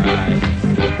 Rastafari.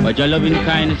 For your loving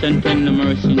kindness and tender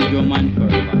mercy endure man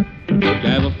forever.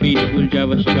 Jah ever faithful, Jah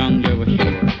ever strong, Jah ever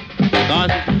sure.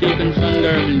 God's forsaken son,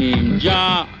 girl name,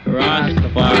 Jah,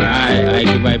 Rastafari. I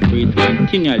give I praise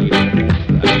continually.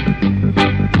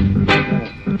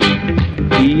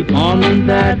 Beyond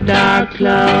that dark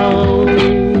cloud,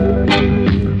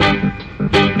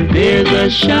 there's a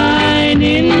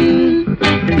shining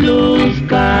blue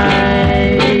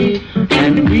sky,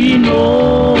 and we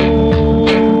know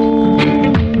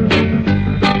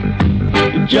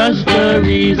just the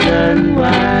reason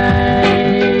why.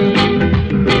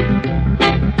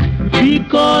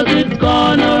 Because it's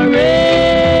gonna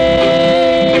rain,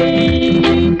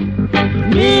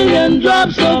 million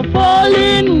drops of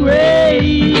falling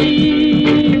rain,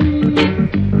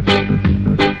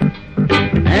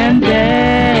 and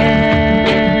then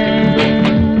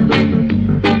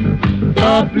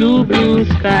a blue, blue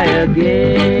sky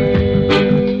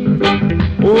again.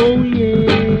 Oh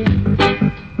yeah,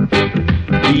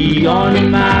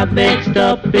 beyond my vexed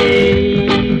up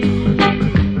face,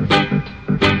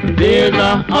 there's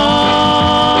a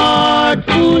heart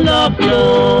full of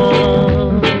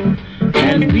love,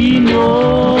 and we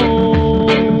know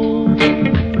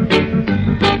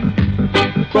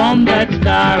from that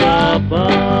star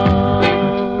above.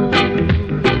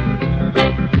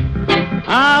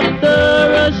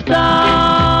 After a storm,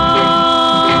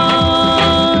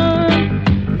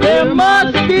 there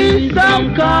must be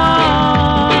some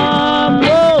calm.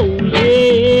 Oh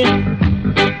yeah,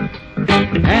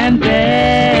 and then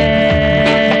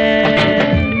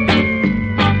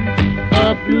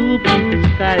a blue, blue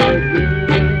sky again.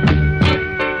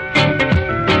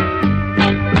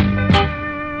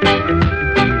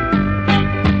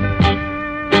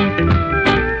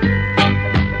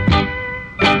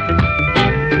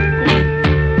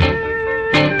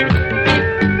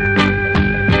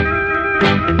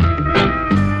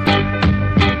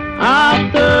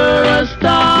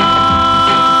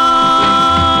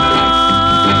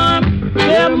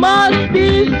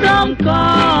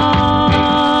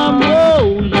 Calm,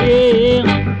 oh yeah,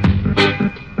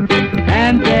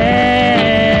 and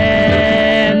then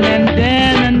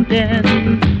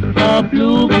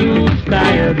blue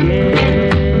sky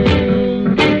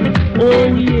again. Oh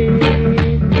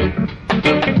yeah.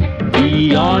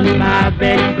 Beyond my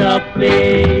best of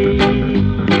faith,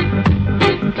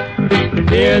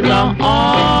 there's a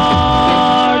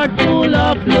heart full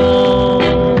of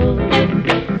love,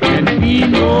 and we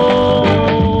know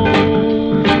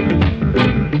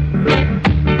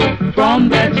from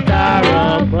that star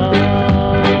above.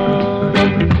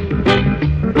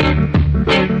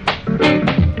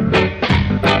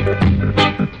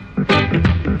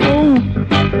 Oh,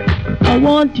 I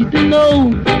want you to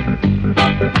know.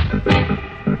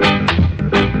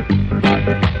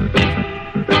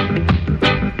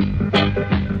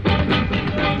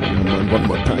 One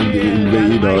more time, the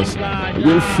invaders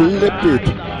will flip it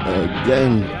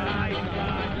again.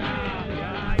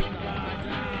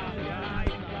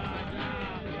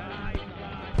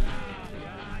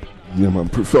 Yeah, man,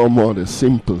 prefer more the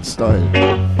simple style.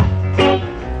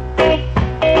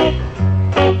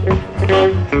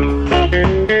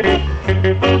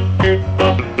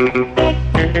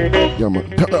 Yeah, man,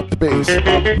 turn up the bass,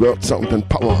 world, sound, and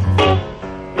power.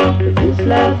 This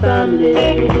life I'm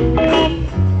living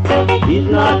is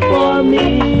not for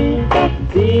me.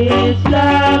 This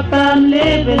life I'm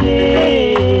living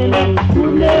in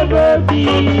will never be.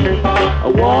 I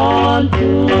want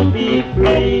to be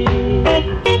free.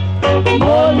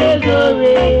 More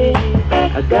misery,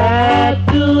 I got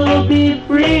to be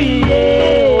free.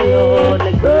 Yeah, oh,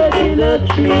 like bird in a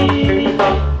tree.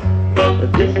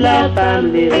 This life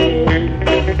I'm living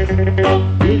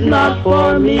is not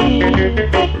for me.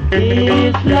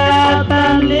 This life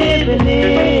I'm living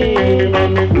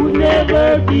in will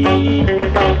never be.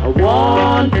 I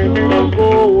want to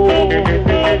go home.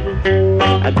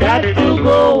 I got to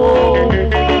go home.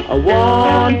 I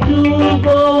want to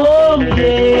go home.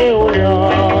 Yeah, oh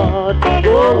Lord,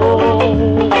 go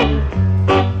home.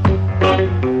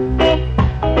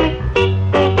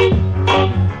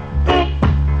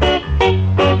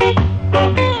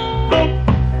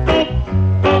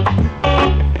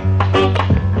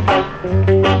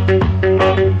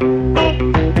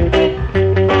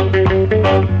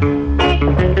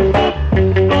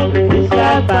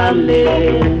 I'm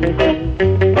living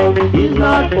is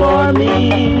not for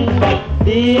me.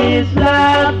 This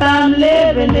life I'm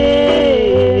living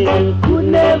in could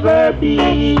never be.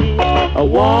 I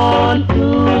want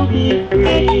to be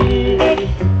free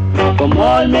from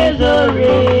all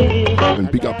misery. And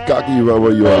pick up Kaki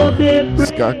wherever you are.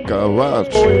 Skaka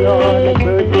watch.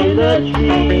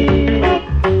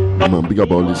 Man, big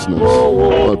up all listeners,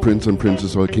 all prince and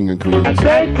princess, all king and queens,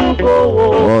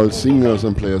 all singers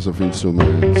and players of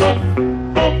instruments.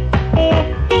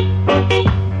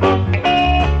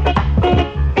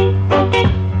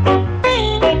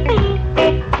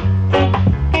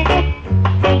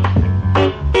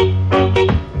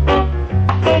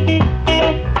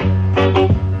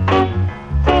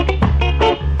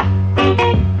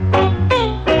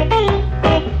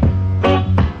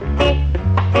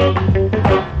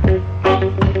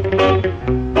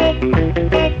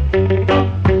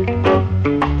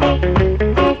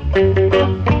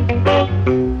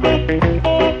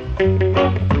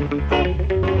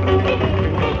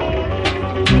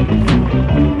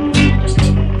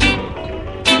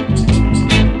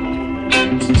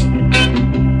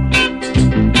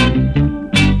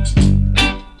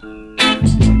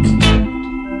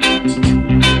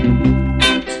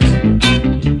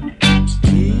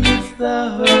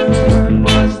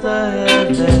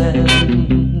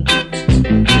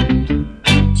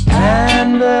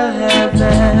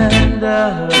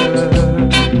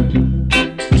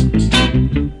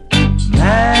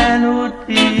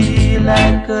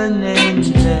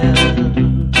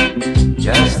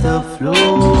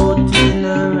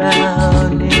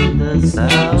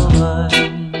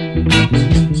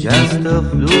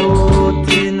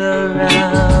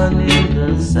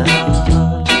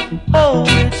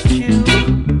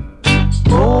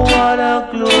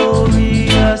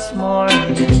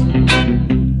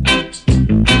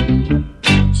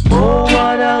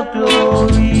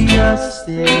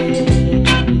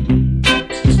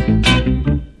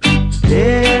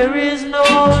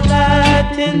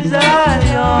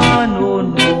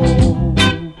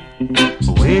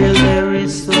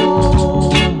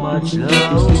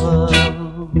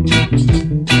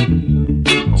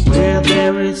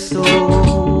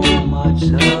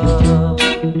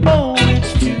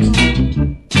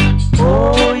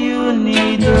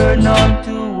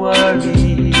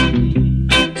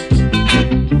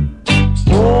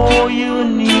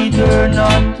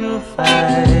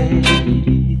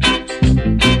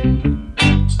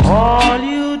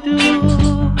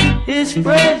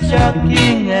 Praise your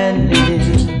King and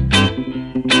live.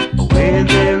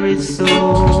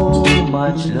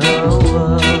 much love.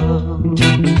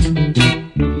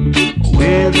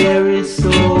 Where there is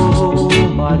so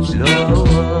much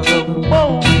love,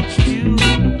 won't you?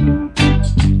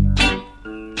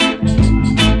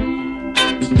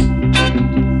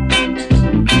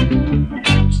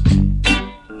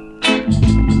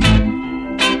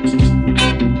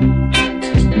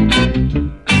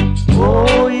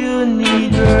 Oh, you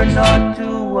need her not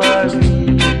to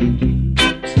worry.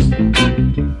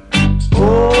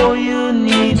 Oh, you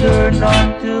need her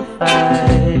not to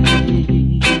fight.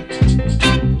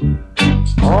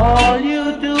 All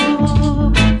you do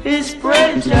is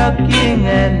praise your king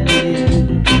and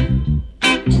live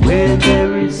where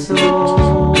there is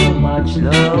so much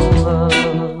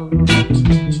love.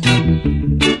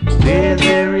 Where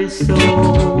there is so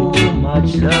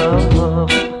much love.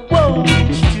 Whoa,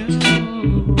 it's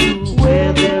true.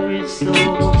 Where there is so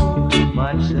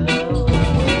much love.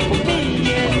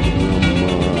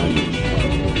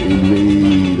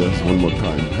 Lead us one more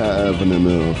time. Heaven and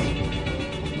earth.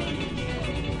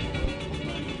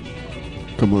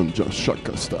 Come on, just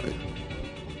Shaka style.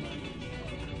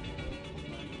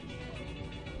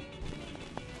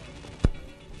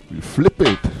 We flip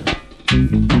it.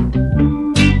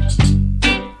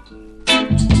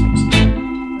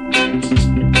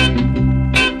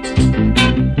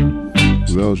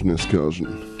 Version excursion.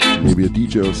 Maybe a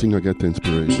DJ or singer get the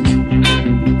inspiration.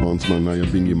 Hansman, Naya,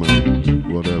 Bingy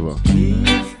Man, whatever.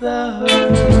 If the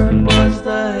herd was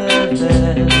the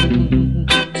heaven,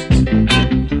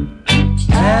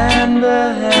 and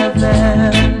the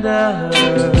heaven the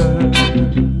herd,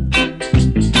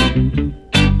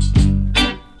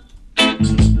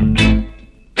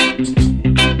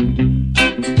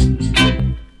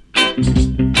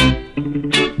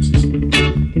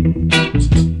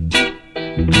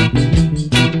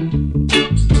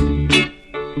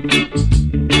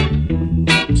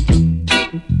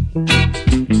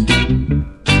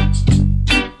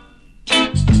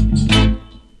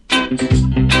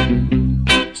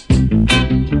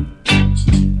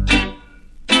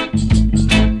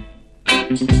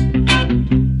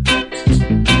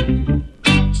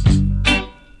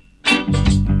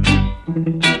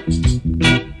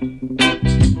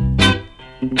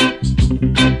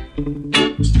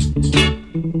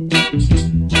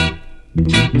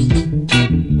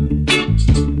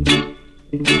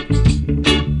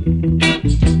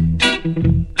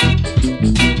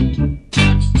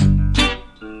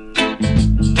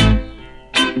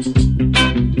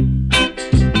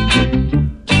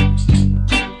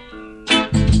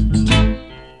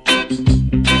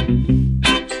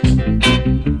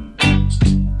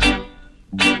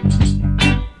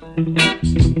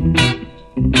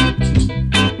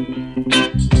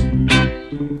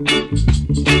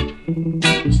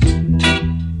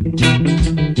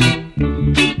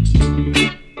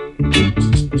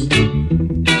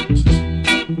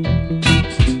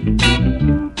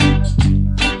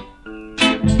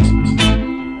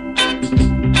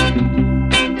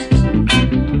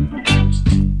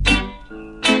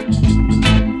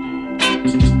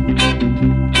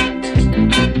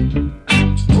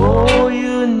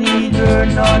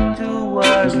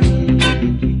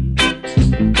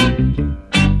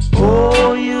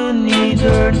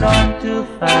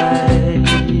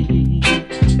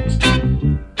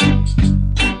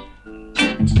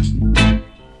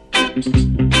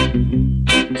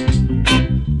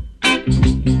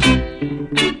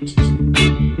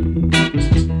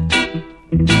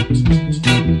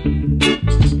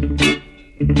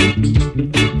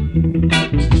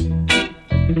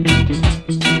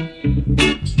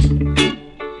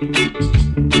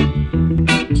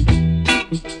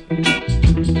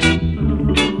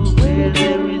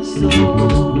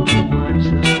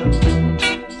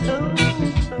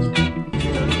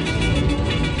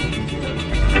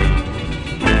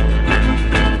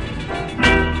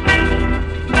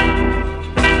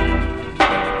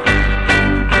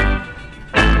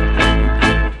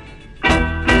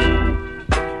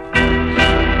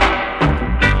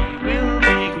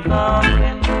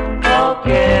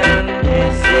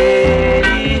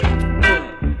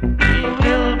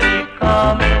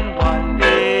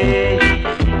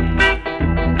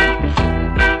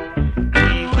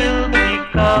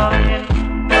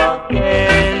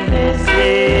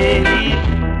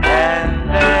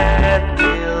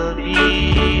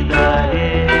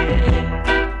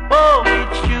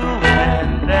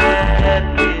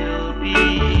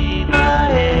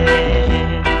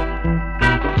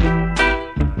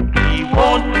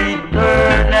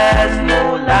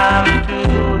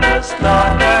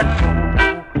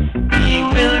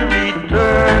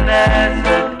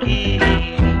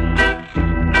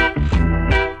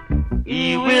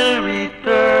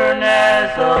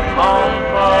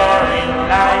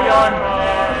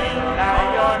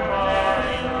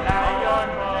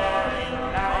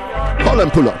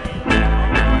 pull up.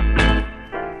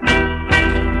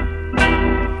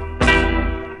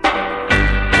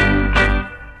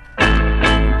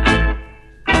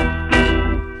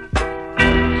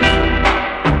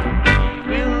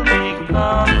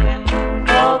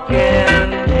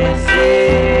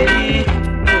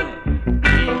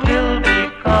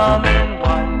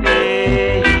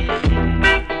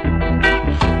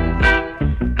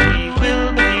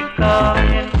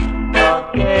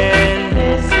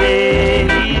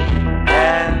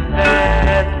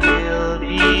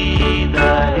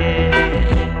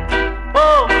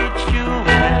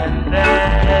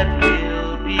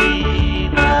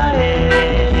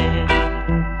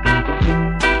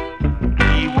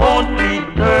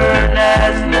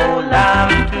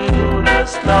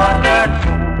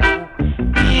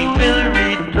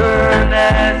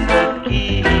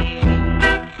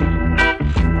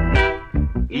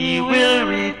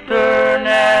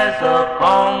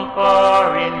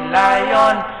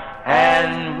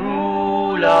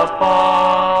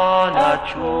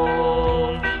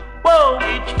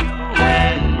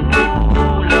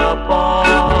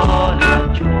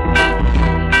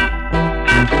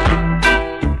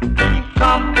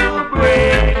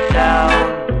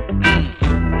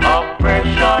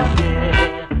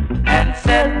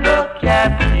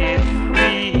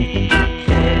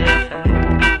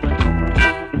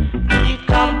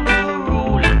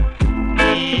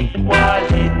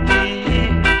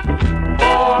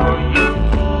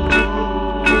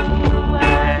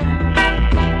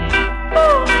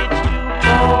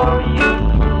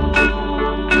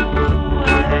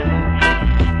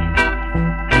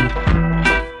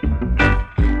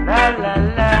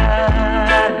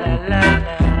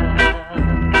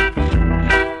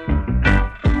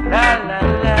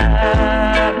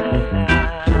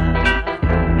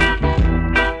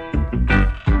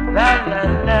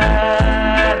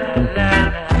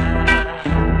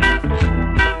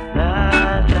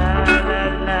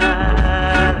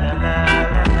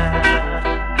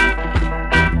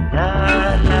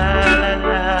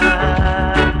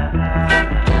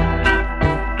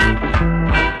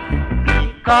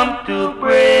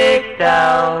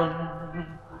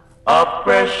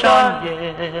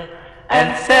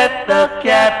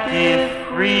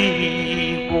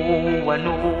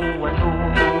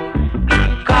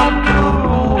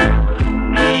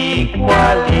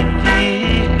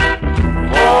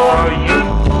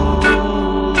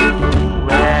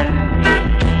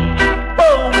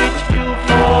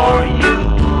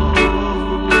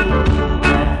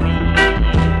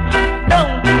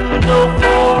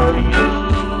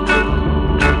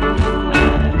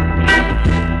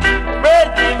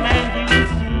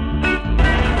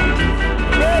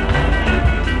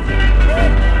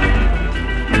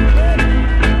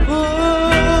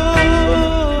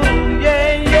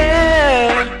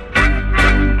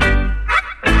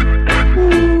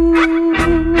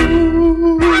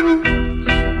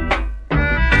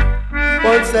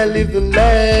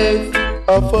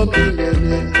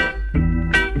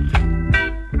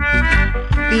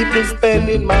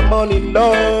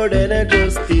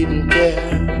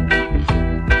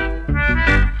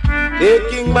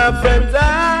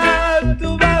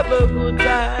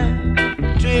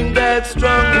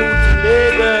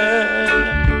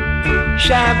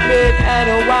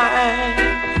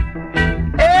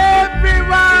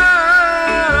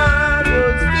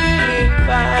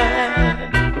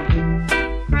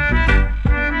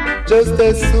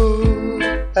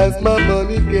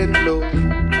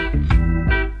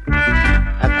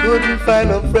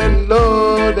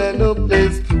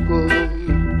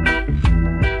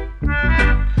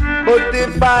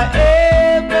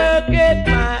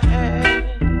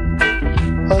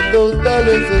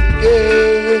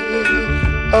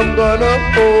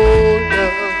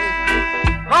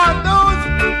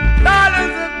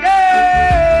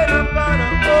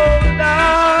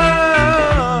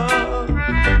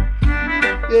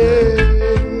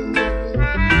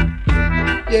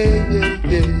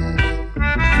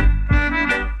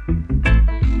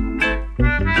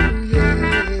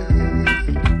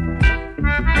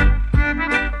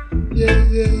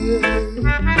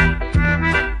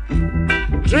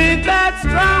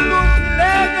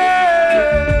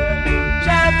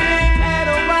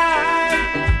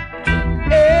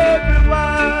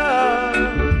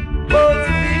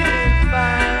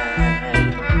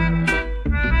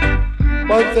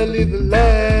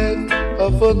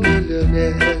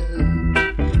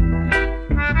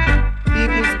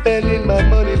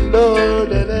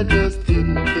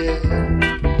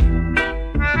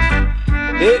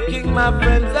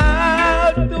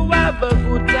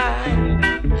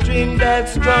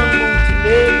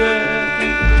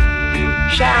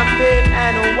 champagne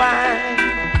and wine.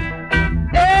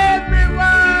 Everyone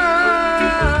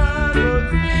was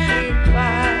feeling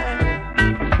fine.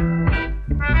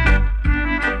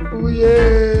 Oh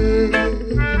yeah.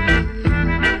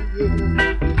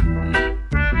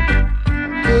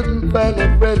 Couldn't find a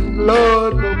friend,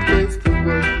 Lord, no place to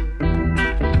go.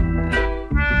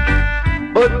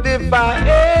 But if I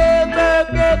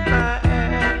ever get my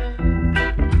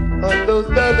hand on those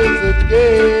dollars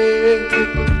again,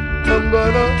 I'm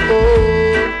gonna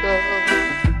hold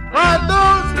on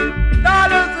those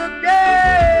dollars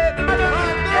again.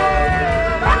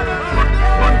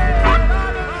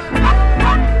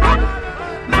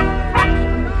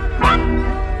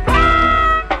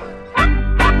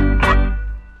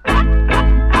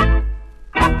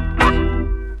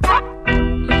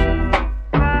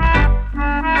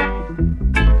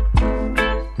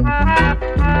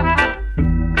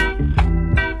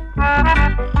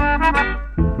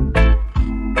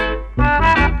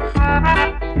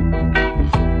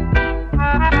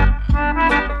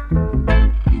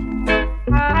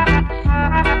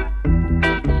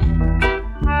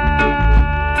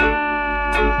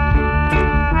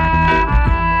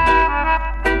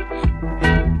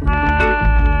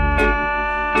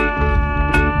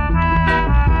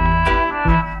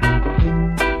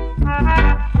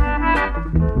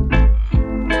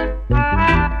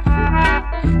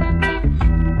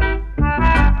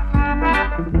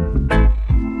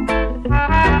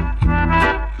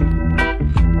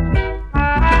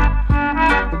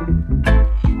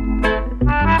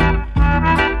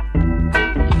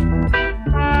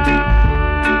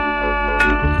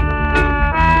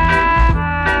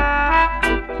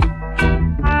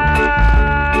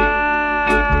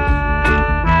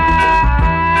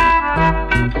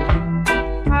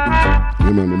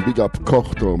 Big up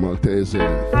Kochto, Maltese. Big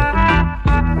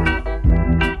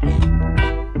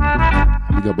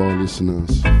up all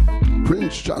listeners.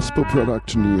 Prince Jasper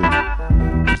production here.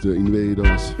 It's the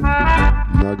Invaders.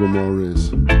 Nago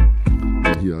Morris.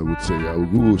 And here I would say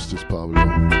Augustus Pablo.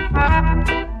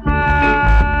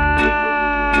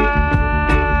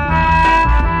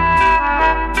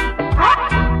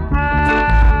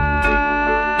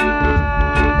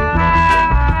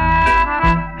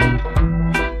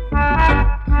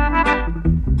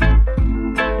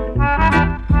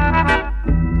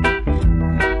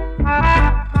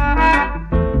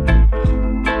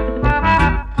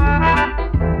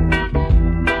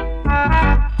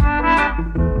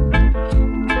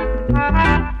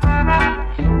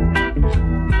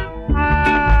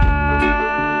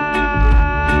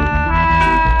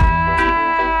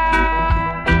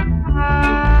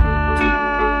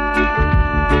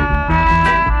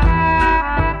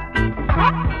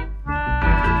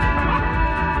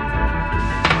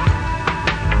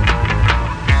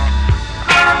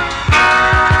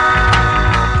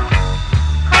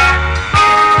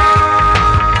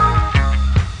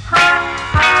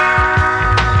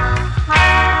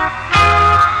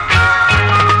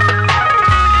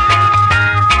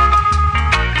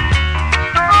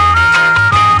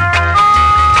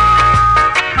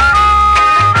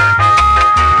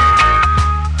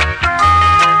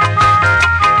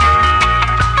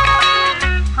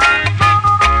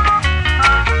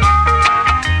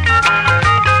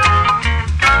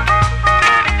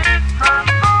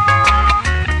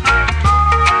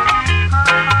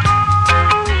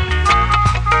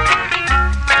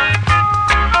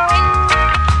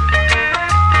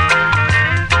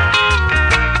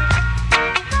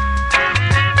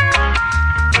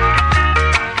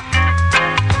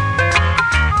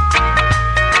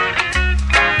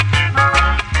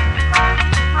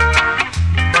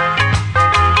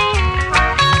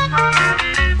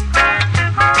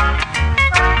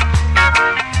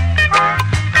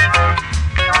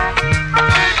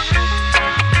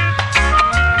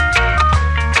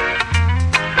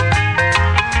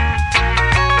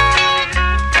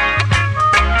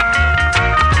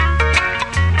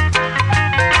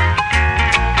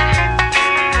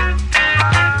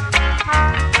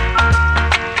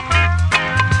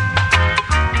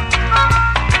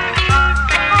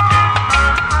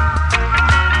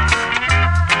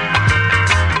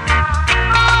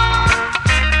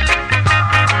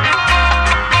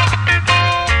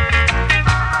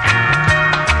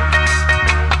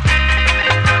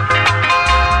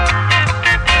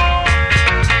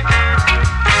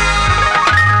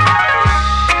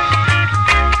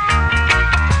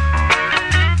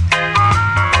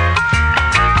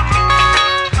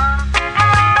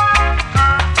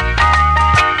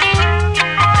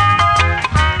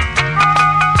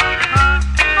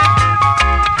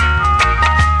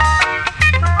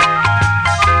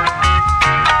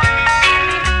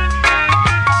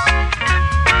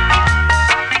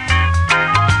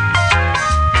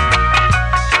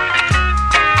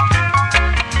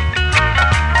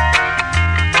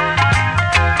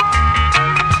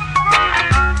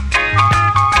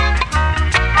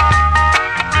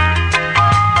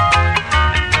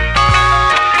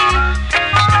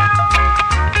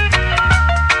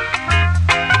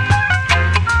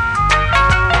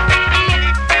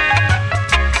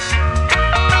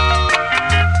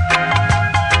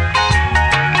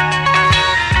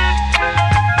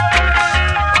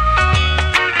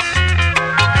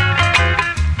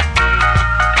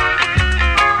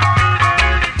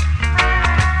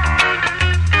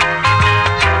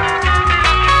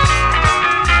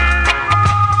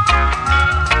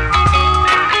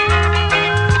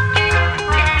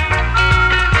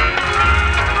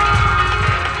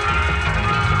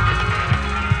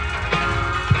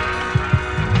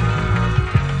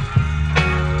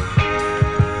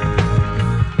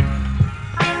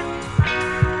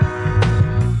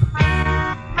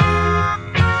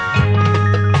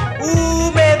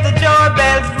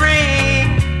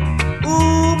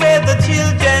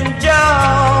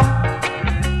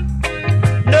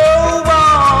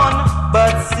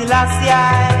 Selassie.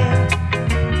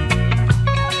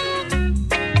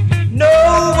 No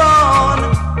one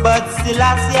but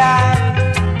Selassie.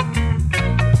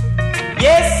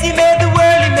 Yes, he made the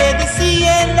world, he made the sea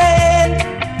and land.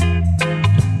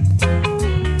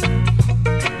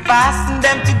 Fastened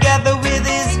them together with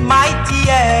his mighty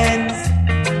hands.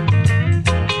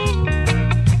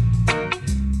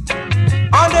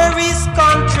 Under his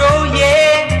control,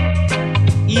 yeah,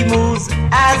 he moves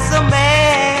as a man.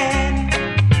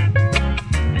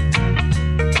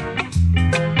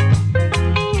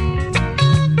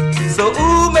 So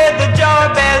who made the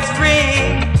jar bells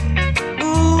ring?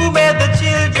 Who made the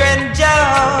children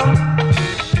jump?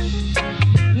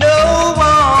 No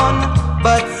one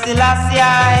but Selassie.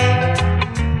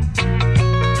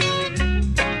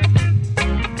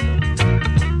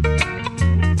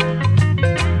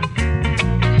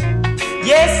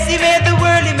 Yes, he made the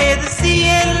world, he made the sea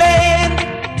and land.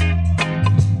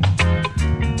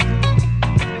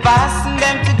 Fastened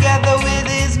them together with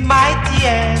his mighty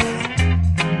hands.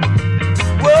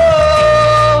 Whoa.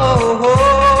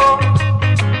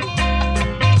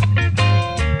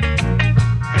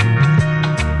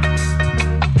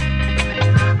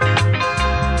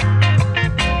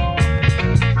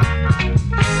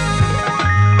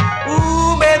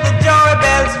 Who made the joy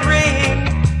bells ring?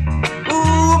 Who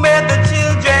made the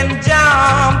children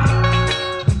jump?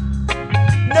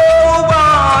 No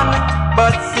one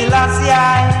but Selassie.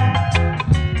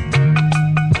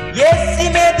 Yes, he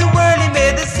made the world, he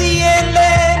made the sea and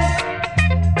land.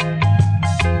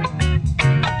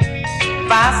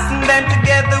 Fastened them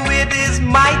together with his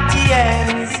mighty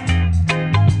hands.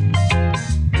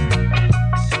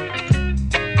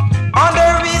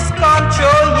 Under his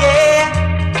control, yeah,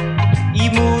 he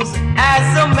moves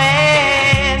as a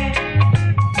man.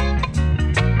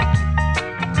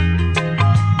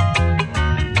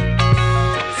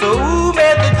 So who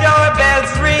made the joy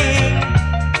bells ring?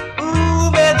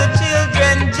 Who made the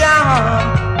children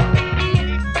jump?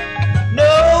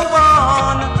 No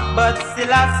one but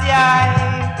Selassie.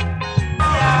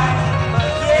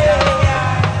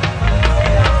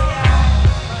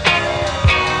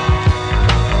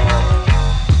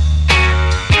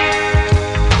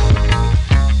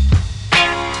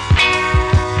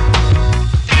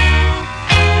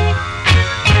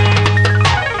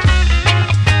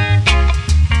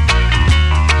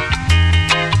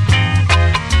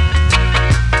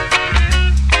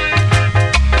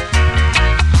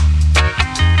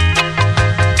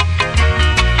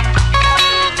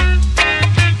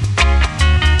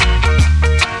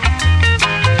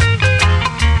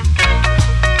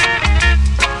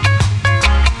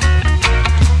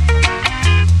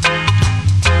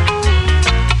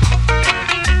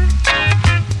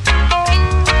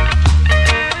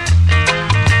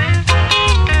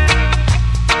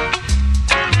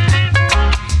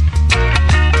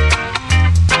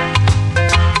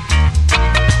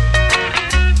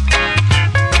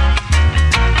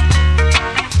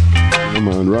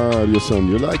 Radio Sun,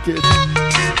 you like it?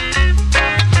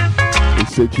 And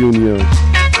stay tuned here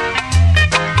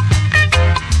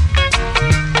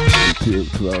until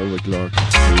 12 o'clock.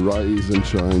 The Rise and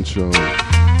Shine Show.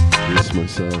 This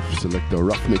myself, Selector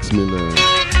Ruffneck Smille.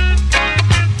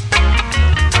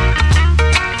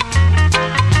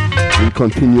 We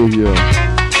continue here.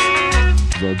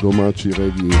 The Domachi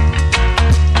Reggae.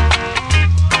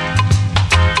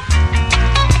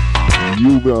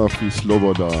 Ljubav i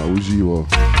sloboda, uživo.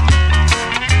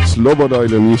 Sloboda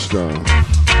ili ništa.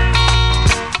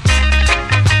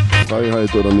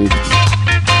 Freiheit oder nichts.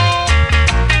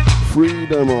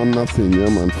 Freedom or nothing, yeah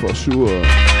man, for sure.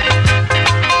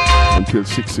 Until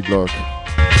 6 o'clock.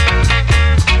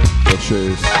 The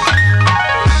chase.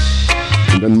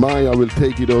 And then Maya will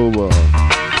take it over.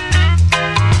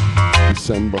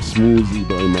 December Smoothie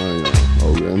by Maya.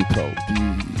 Oriental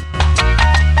Deep.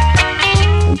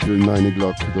 Until 9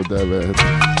 o'clock, the David.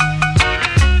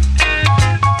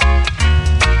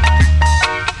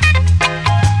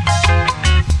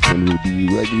 And we'll be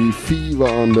Reggae Fever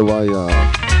on the wire.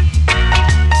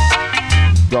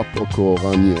 Drop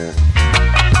Okoranye.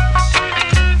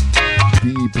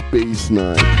 Deep bass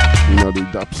night. You know the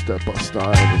dubstepper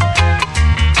style.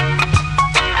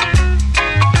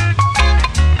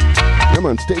 Yeah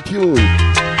man, stay tuned.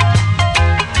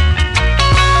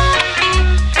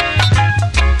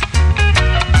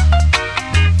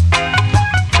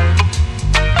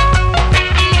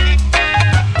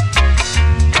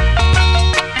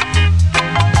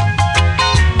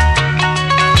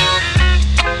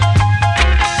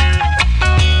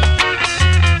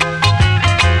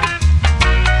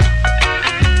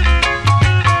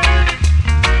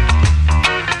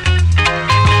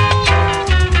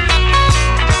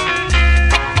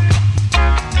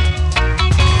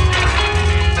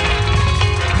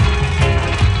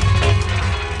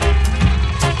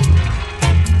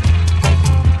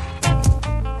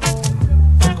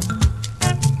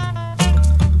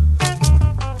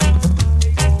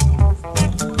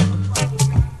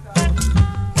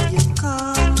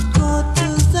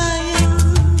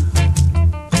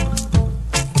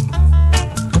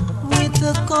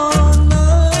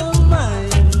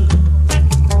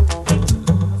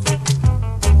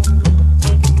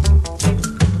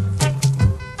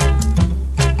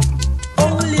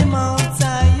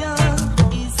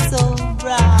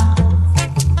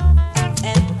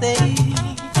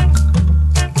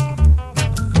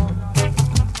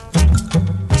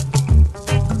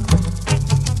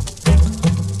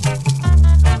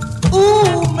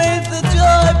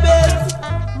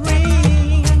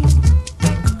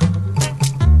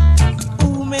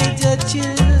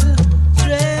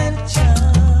 children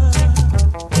child.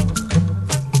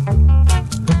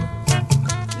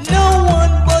 No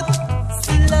one but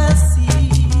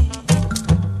Selassie.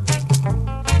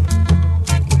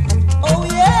 Oh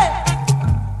yeah.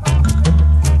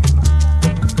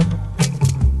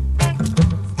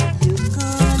 You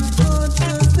can't go to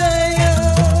Zion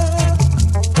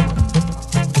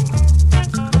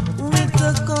with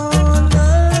the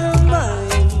corner mind.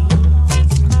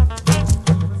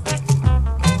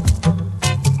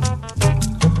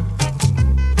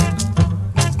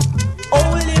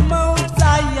 Only Mount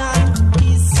Zion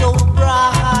is so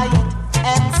bright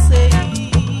and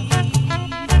safe.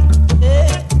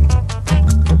 Yeah.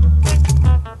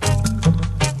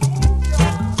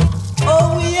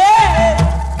 Oh yeah.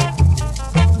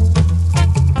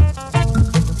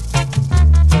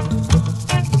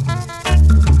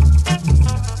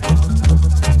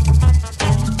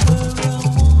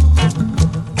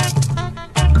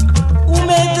 Who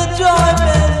made the joy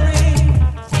bell ring?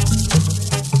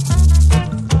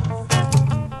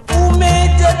 Who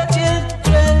made the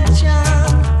children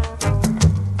chant?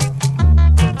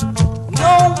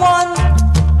 No one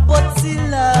but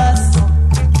Selassie.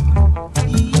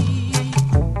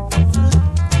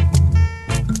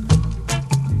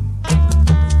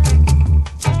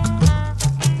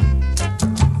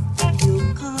 You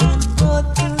can't go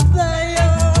to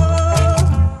Zion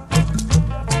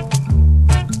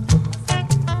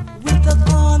with a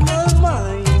carnal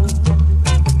mind.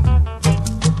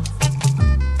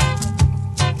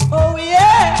 Oh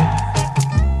yeah.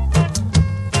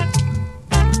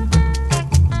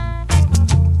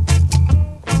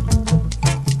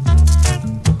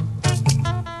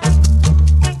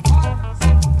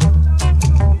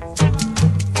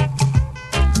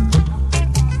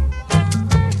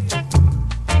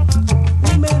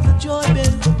 Who made the joy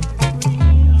bell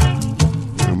ring?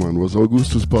 Yeah, man, was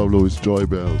Augustus Pablo with Joy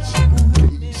Bells.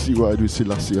 See why do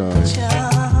Selassie I?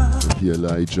 Child. The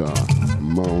Elijah,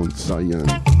 Mount Zion.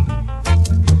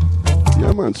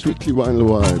 Yeah, man, strictly vinyl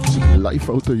vibes. Life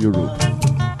out of Europe.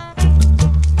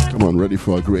 Come on, ready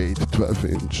for a great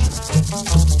 12-inch.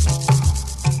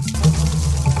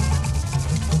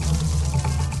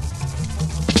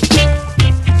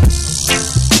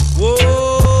 Whoa,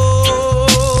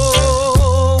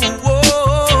 whoa,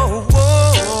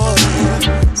 whoa.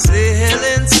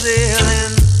 Sailing,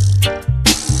 sailing.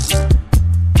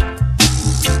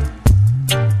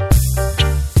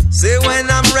 Say when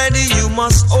I'm ready, you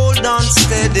must hold on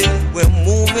steady. We're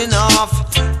moving off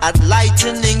at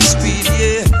lightning speed,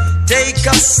 yeah. Take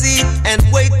a seat and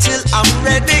wait till I'm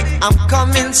ready. I'm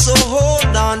coming, so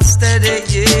hold on steady,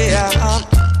 yeah.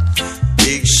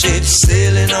 Big ship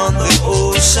sailing on the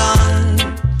ocean.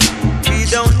 We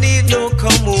don't need no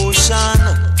commotion.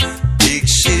 Big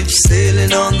ship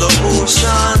sailing on the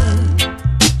ocean.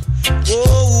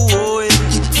 Whoa, whoa,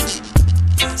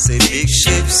 yeah. Say big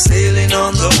ship sailing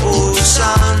on the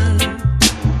ocean.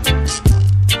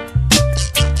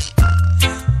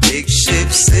 Big ship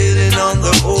sailing on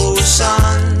the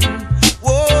ocean.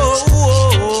 Whoa,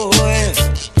 whoa, yeah.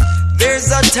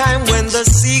 There's a time when the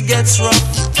sea gets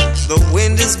rough. The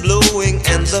wind is blowing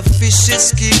and the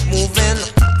fishes keep moving.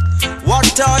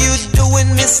 What are you doing,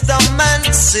 Mr. Man?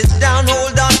 Sit down,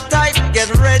 hold on tight, get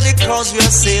ready, cause we're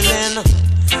sailing.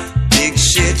 Big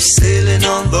ship sailing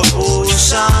on the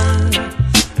ocean.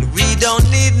 And we don't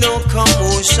need no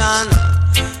commotion.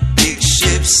 Big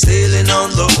ship sailing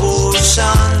on the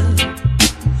ocean.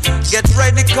 Get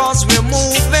ready, cause we're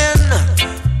moving.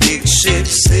 Big ship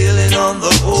sailing on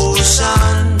the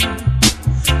ocean.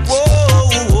 Whoa,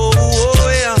 whoa, whoa,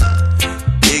 yeah.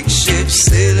 Big ship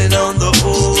sailing on the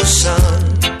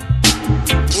ocean.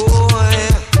 Oh,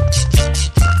 yeah.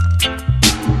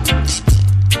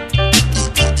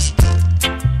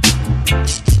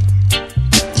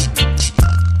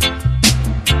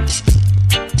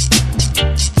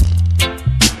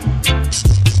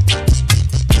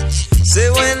 Say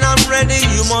when I'm ready,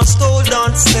 you must hold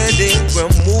on steady.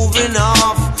 We're moving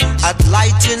off at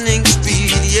lightning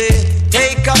speed, yeah.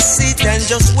 Take a seat and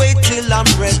just wait till I'm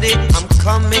ready. I'm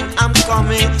coming,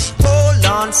 hold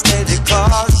on steady,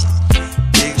 cause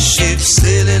big ship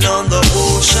sailing on the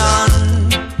ocean.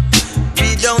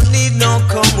 We don't need no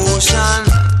commotion.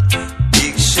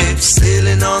 Big ship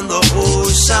sailing on the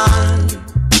ocean.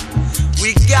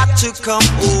 We got to come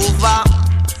over.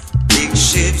 Big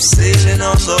ship sailing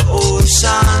on the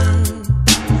ocean.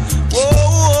 Whoa,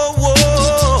 whoa,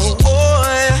 whoa, whoa,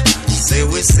 yeah. Say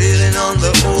we're sailing on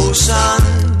the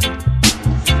ocean.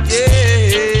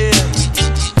 Yeah.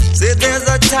 Say there's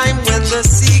a time when the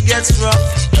sea gets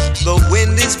rough. The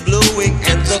wind is blowing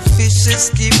and the fishes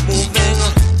keep moving.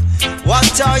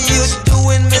 What are you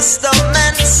doing, Mr.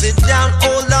 Man? Sit down,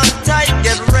 hold on tight,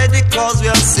 get ready, cause we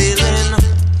are sailing.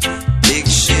 Big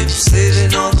ship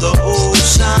sailing on the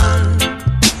ocean.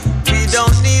 We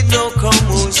don't need no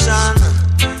commotion.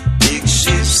 Big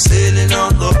ship sailing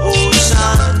on the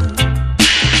ocean.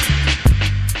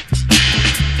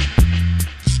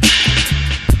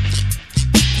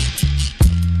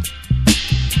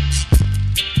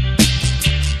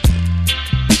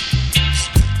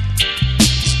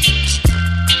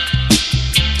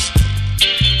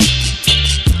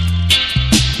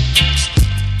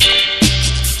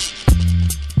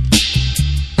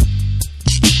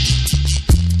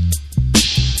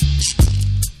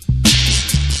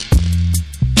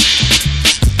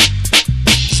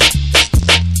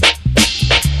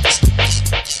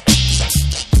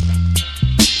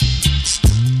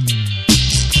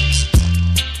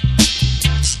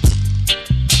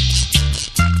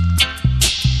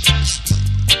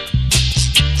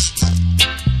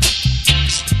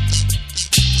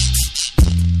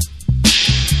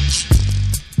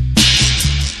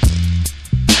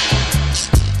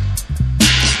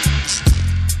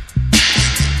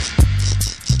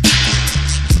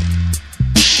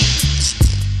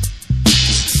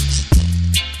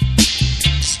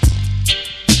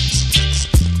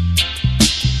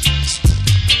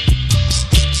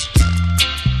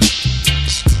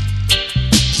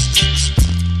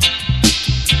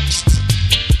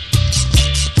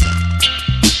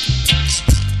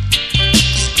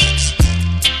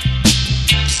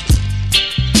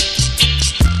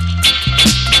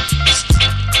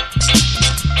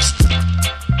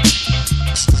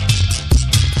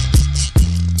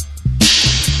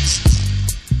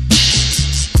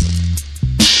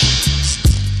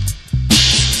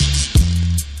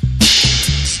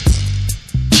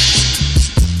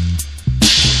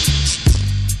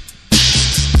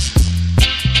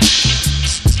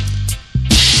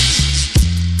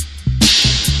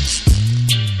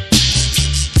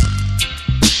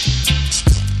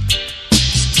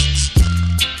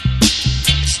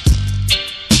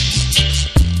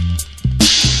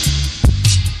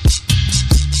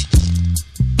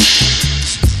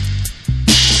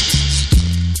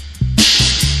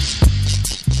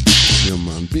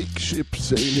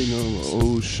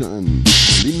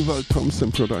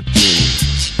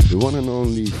 Production, the one and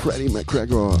only Freddie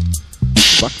McGregor,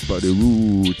 backed by the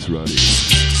Roots, Roddy.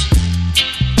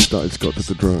 Style Scott at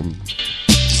the drum,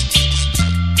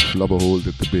 Flubberhold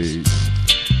at the bass.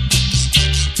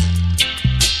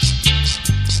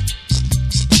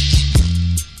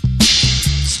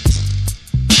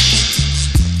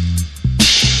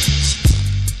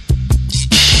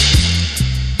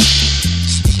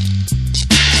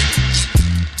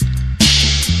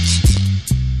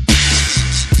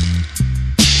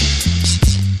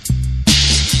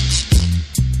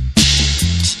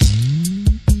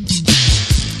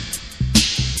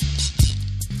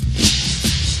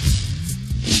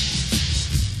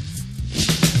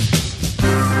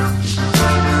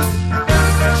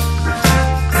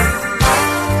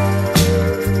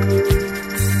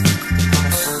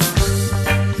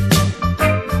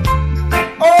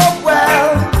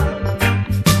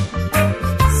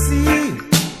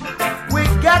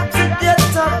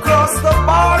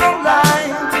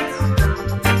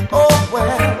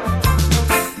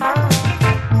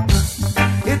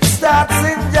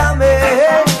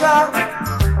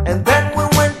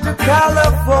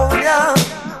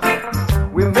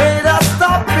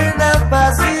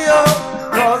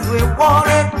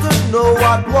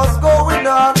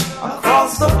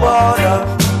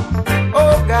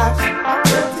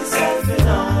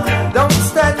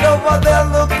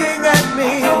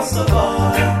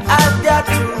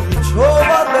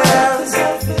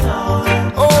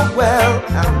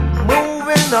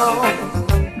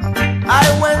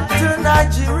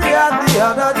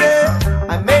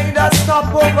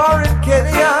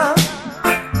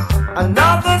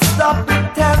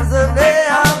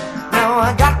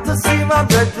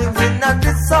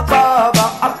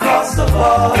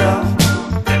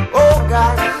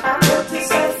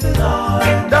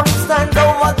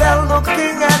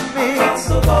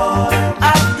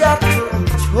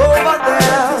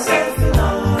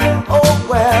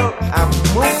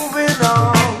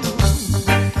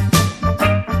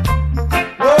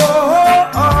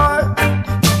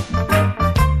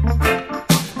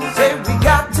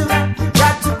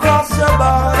 Got to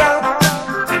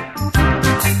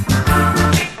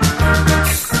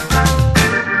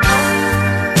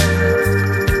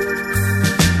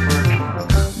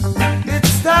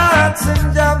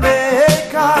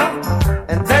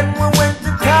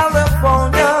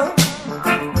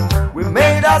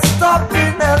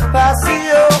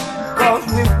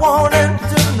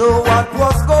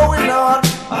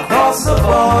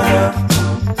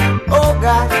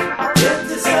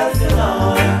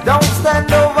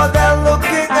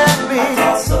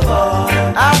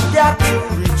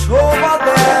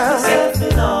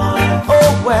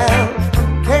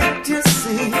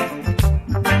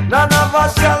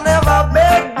us shall never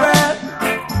beg bread.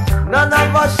 None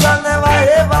of us shall never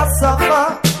ever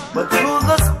suffer. But through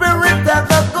the Spirit and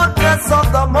the goodness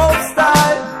of the Most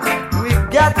High, we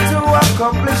get to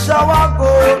accomplish our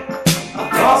goal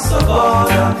across the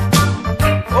border.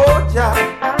 Oh, Jah,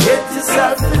 get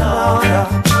yourself in order.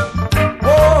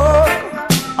 Oh,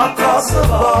 across the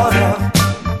border,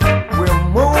 we're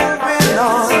moving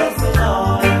on.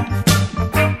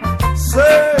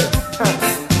 Say,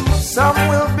 some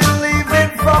will be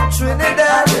leaving from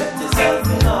Trinidad,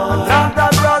 another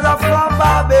brother from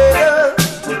Barbados,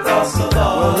 a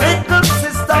little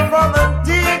sister from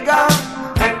Antigua,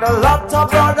 and a lot of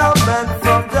brother men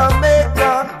from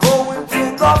Jamaica going to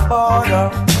the border.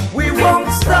 We won't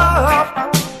stop.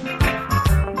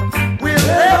 We'll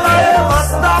never ever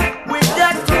stop. We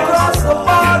get to cross the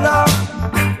border.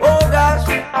 Oh gosh,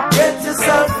 get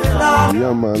yourself in order.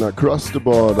 Yeah, man, across the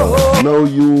border. No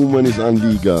human is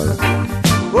illegal.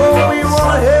 Oh, we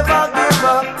won't ever give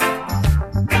up.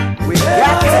 We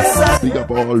got to set. Big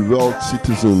up all world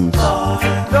citizens.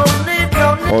 Don't need.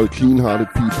 All clean-hearted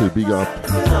people, big up.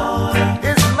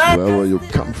 Wherever you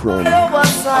come from. No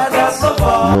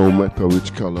matter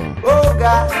which color. Oh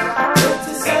God.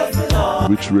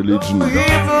 Which religion.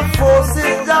 Evil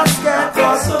forces just can't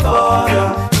cross the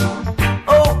border.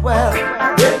 Oh well,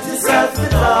 get yourself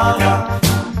in order.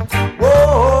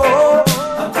 Oh,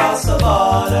 across the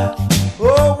border.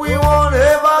 Oh, we won't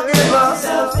ever give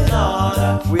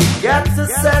up. We got to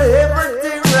set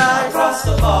everything right across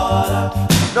the border.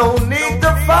 No need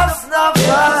to fuss, not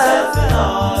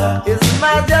fight. His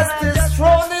Majesty's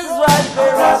throne is right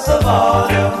there across the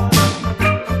border.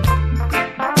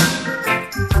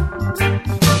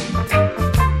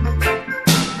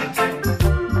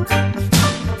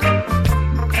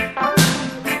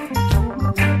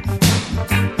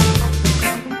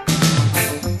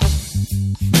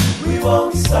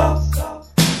 Won't stop.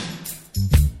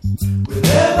 We'll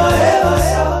never ever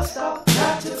stop.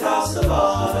 Got to cross the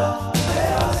border.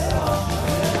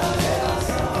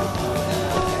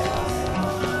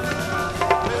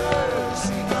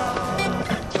 Mercy God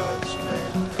and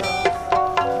judgment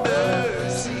come.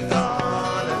 Mercy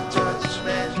God and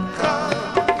judgment come.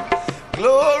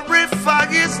 Glorify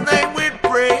His name with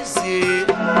praise.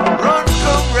 Run,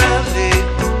 come, rally.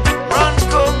 Run,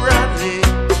 come, rally.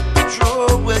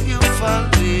 Where you find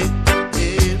me,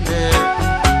 amen.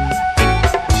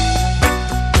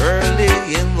 Early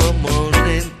in the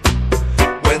morning,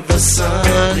 when the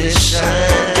sun is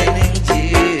shining,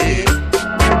 yeah,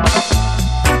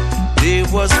 there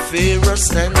was Pharaoh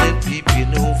standing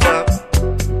peeping over,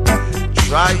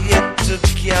 trying to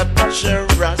capture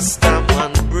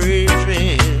Rastaman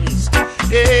brethren.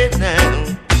 Hey now,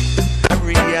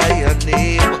 carry your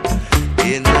name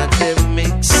in a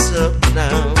mix up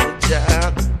now.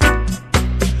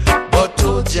 But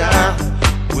oh Jah,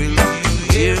 will you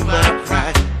hear my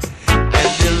cry and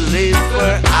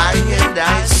deliver I and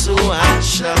I, so I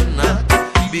shall not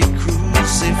be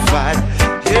crucified.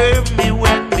 Hear me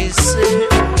when me say,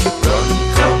 run,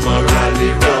 come a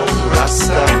rally round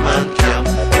Rastaman camp,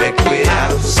 make we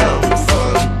have some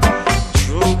fun.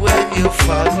 True when you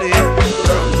fall in,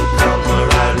 run, come a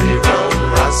rally round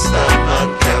Rastaman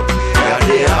camp, got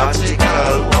the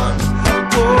article 1.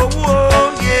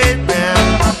 Whoa, yeah, now.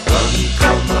 Run,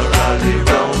 come a rally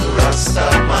round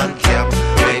Rastaman camp,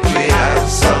 make we have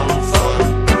some fun.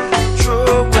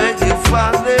 True when you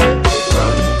fall in.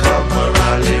 Run, come a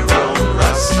rally round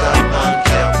Rastaman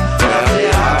camp, got the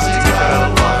article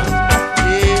 1.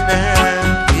 Yeah,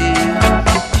 now, yeah.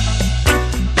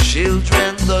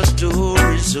 Children, the door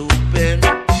is open.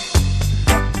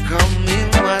 Come in,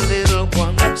 my little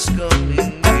ones, come in.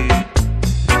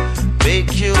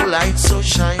 Make your light so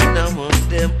shine among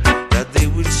them that they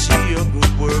will see your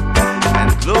good work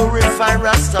and glorify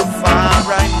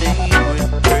Rastafari name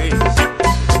with praise.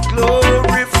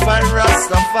 Glorify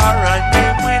Rastafari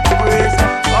name with praise.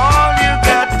 All you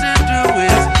got to do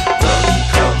is run,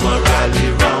 come a rally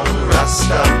round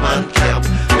Rastaman camp,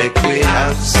 make we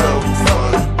have some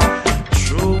fun.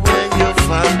 True when you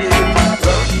find it,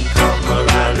 run, come a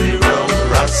rally round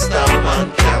Rastaman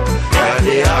camp, got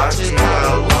the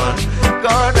article 1.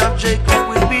 God of Jacob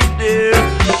will be there.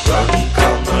 Run,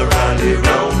 come a rally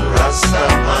round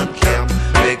Rastaman camp,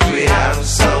 make we have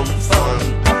some fun.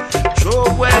 Throw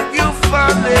when you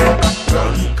find it.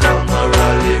 Run, come a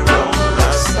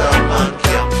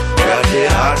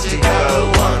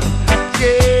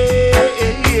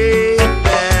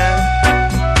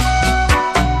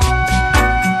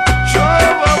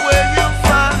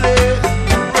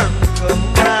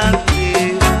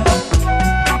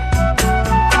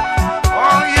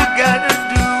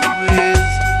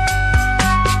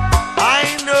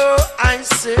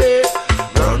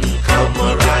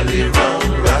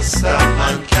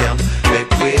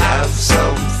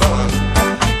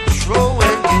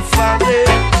folly.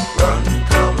 Run,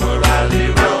 come a rally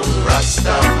round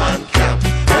Rastaman camp.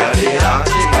 Where the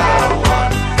article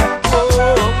one. Oh,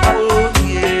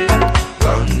 yeah.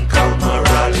 Run, come a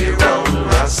rally round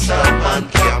Rastaman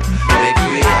camp. Make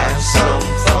we have some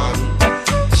fun.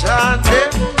 Chant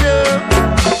them down.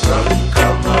 Run,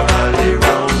 come a rally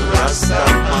round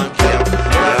Rastaman camp.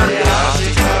 Where the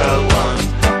article one.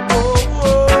 Oh,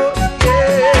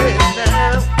 yeah,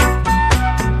 now.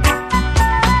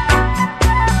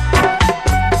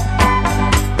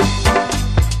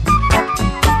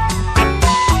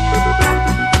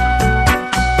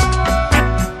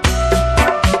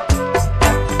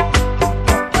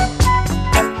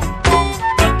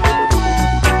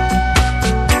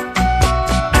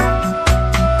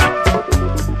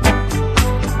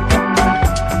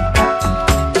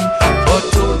 But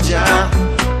oh Jah,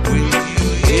 will you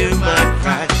hear my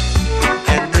cry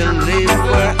and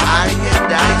deliver I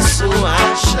and I, so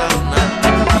I shall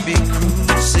not be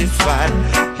crucified.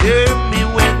 Hear me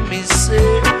when me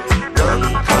say, run,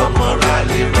 come a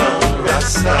rally round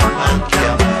Rastaman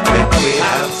camp, make we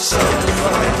have some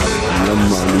fun. Yeah,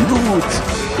 man, Roots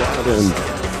Garden.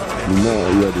 Now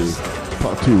ready.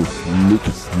 Part 2, Nick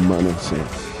Manasseh.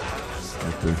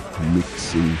 Okay,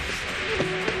 mixing.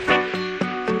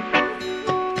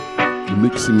 The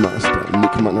mixing master,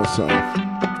 Nick Manasseh.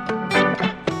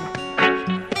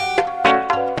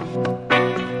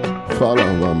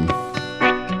 Follow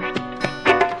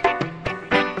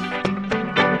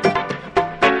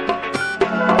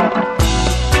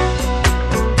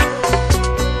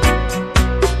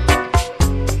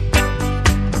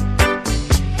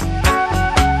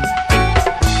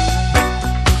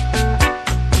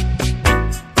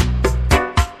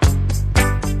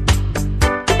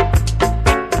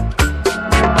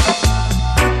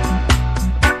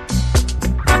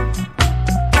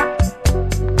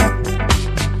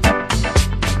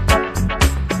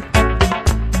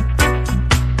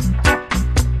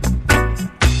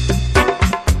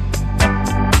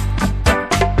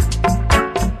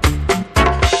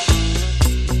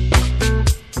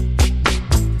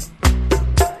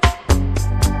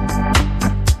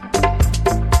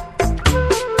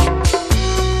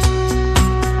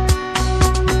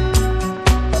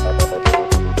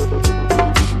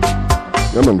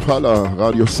Ja man, Fala,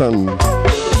 Radio Sun.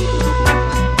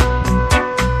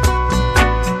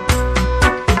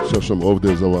 Što sam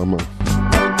ovdje za vama.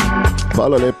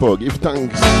 Hvala lepo, give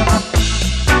thanks.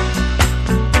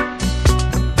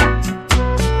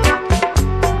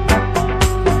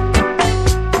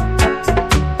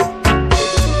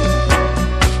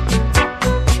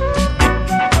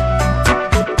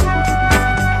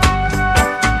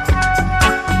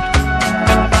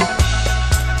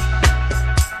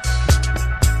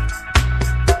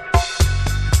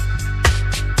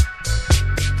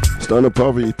 Stane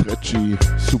pravi treći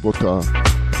subota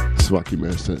svaki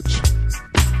mjesec.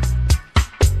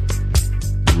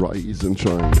 Rise and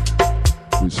shine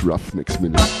with Ruffneck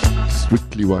Smille.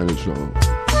 Strictly vinyl show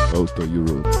out of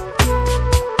Europe.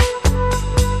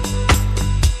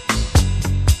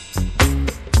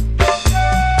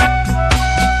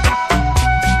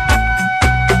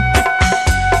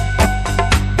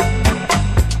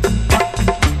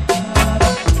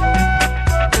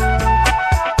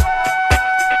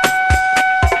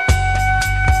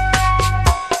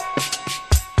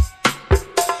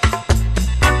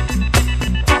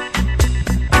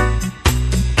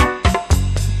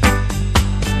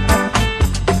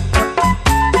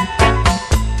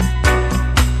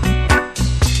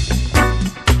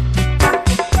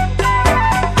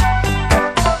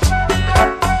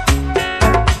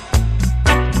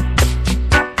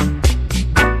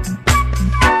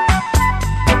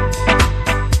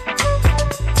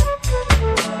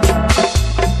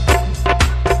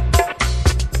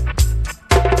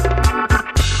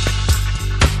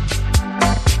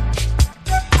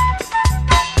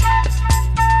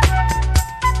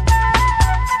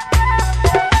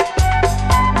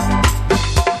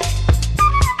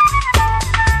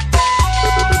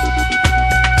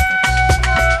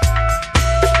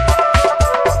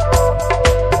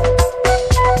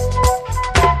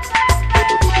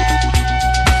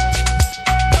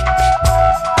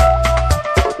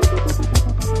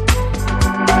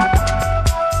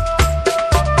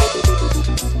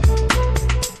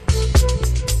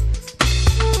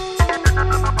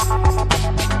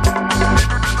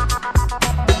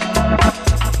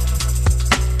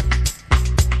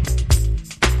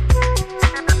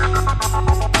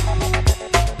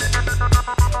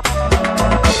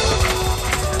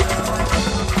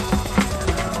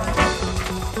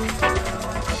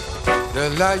 The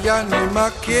lion is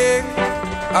my king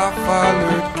of all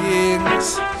the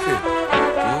kings.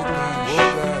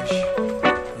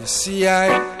 see I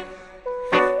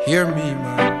hear me,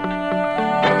 man.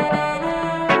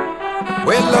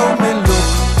 Well, how me look,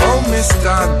 how me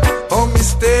stand, how me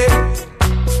stay.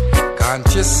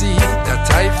 Can't you see that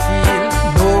I feel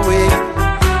no way?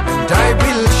 And I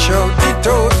will shout it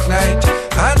out night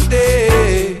and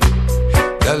day.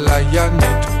 The lion,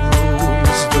 it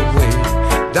rules the way.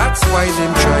 That's why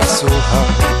them try so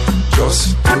hard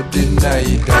just to deny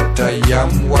that I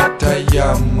am what I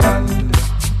am. And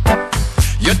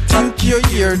you think you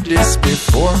hear this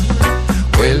before?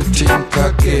 Well, think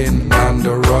again and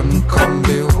run, come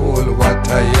behold what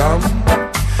I am.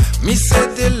 Me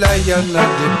said the lion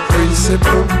of the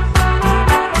principle,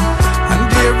 and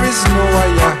there is no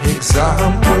higher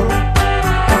example.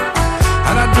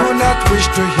 And I do not wish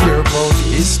to hear about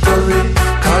history,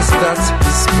 cause that's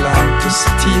his plan to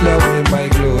steal away my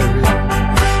glory.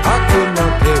 I could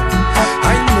not help,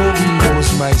 I know he knows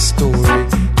my story,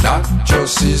 not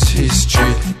just his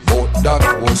history, but that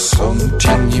was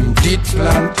something him did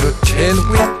plan to tell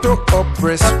we to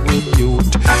oppress we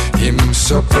youth. Him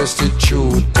suppress the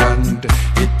truth, and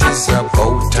it is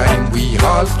about time we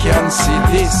all can see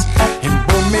this. Him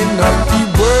booming up the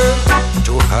world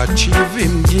to achieve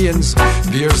him gains.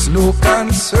 There's no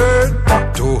concern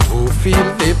to who feel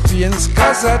the pains,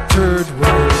 cause a third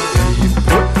world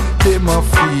people, them a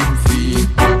feel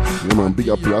people. Yeah, man, big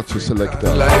up Ratchet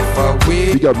Selector. Life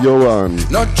away. Big up Yohan.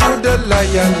 Not through the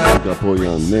lion. Big up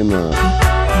Oyan, Nena.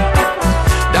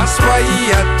 That's why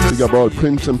he had to. Big up all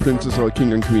prince and princess, all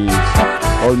king and queens,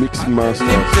 all mixing masters,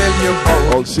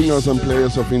 all singers and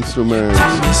players of instruments,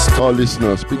 all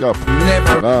listeners. Big up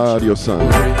Radio Sun.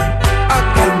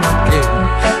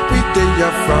 We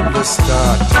there from the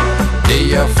start.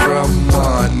 They are from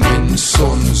morning,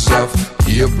 sons of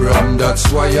Abraham. That's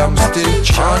why I'm still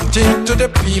chanting to the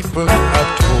people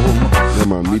at home. Yeah,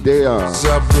 man, me there.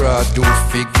 Zabra, don't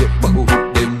forget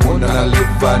about them. Wanna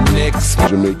live our next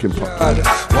Jamaican pop.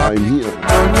 I'm here.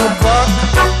 On your back,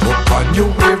 upon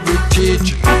your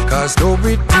heritage, cause though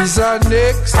it is our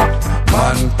next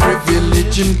man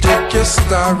privilege, and take your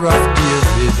star of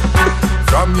David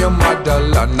from your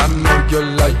motherland. I know your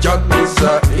lion is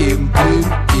a emblem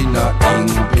in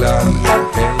England.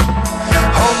 Hey.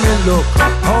 How me look,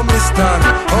 how me stand,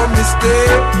 how me stay.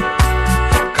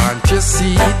 Can't you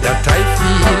see that I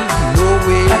feel no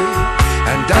way?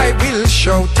 And I will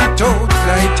shout it out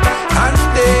night and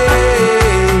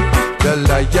day. The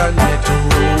lion, it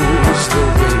rules the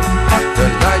way. The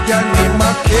lion in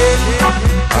my king,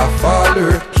 of all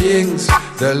her kings.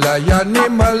 The lion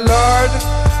in my lord,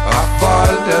 of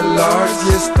all the lords.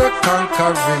 Yes, the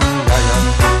conquering lion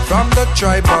from the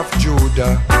tribe of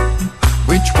Judah,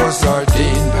 which was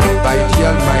ordained by the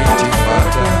Almighty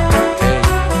Father. Hey.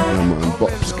 Yeah, man,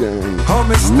 Bob's Gang.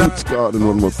 Roots Garden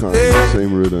one more time,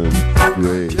 same rhythm.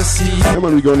 Great. Yeah,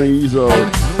 man, we're gonna ease out.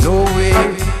 No way.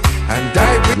 And I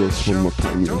will just one more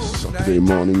time, yes. Saturday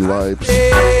morning vibes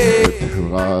with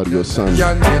Radio Sun.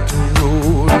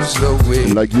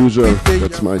 And like usual,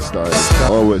 that's my style.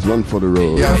 Always one for the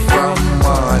road.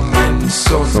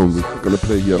 So we're gonna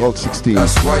play here all 16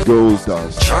 Gold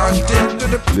Dust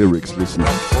lyrics. Listen.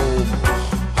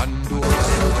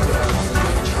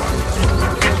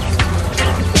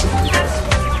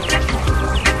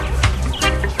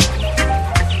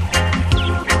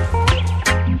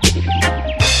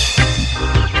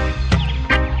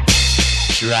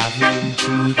 Traveling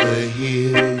through the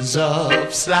hills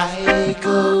of Sligoville,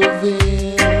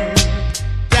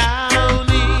 down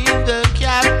in the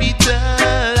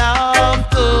capital of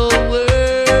the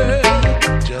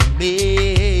world,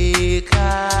 Jamaica,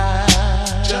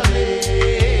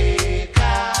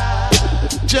 Jamaica,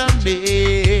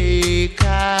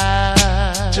 Jamaica,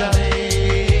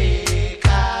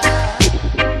 Jamaica.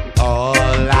 All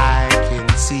I can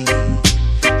see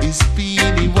is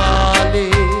Beanie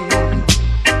Wally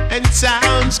and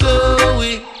sounds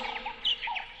going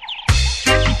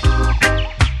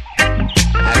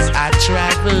as I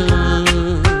travel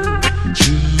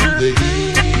through the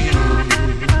hills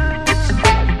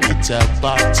with a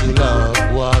bottle of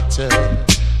water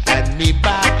and me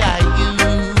bag of you.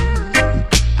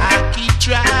 I keep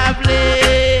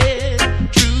traveling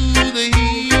through the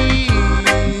hills.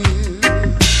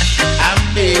 I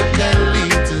make a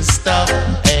little stop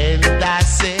and I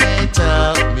set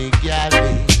up me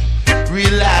galley.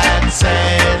 Relax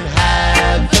and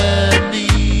have a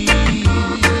meal.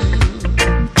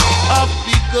 Up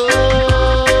we go,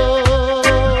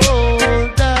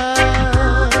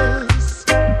 dust,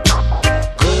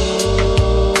 gold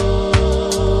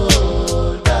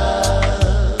dust.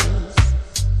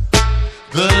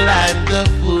 The land of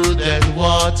food and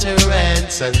water and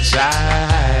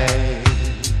sunshine.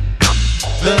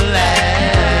 the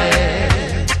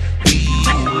land we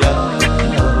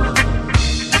love.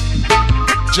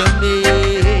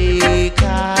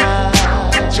 Jamaica,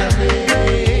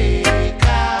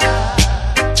 Jamaica,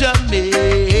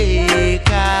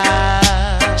 Jamaica,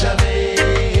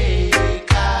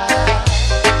 Jamaica,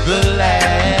 the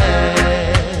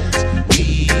land we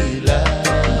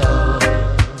love.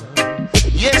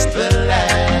 Yes, the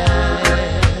land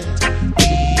we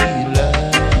love.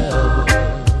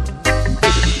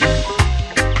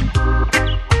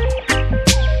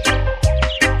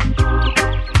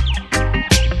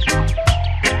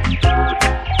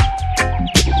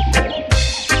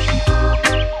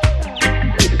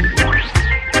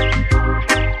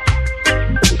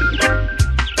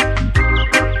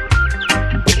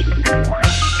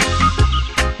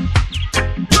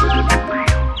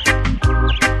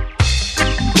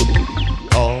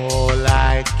 All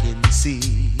I can see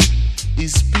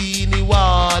is Beanie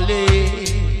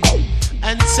Wally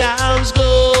and sounds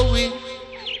going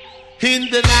in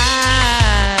the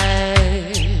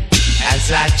night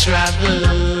as I travel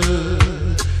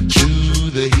through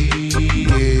the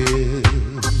hills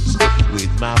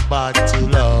with my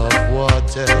bottle of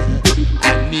water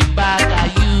and me bag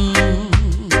of you.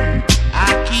 I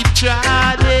keep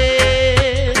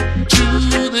trotting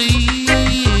through the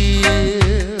hills.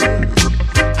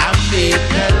 I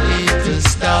make a little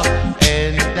stop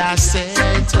and I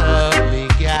set up me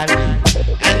galley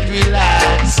and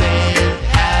relax and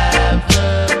have a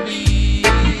meal.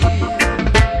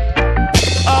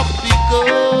 Up the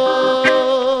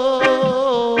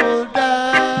gold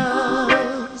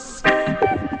dust.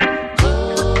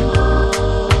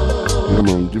 Come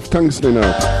on, give thanks then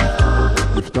up.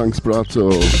 Give thanks,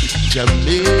 Brato.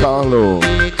 Jamaica, Carlo.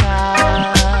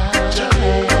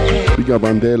 Jamaica, Big up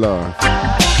Mandela.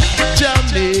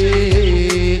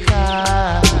 Jamaica,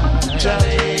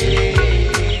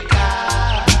 Jamaica,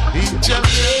 in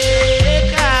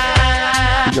Jamaica.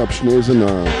 Big up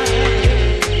Schneesener.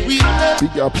 We love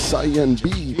Big up Cyan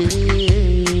Beat.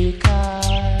 Jamaica,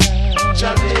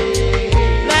 Jamaica,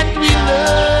 that we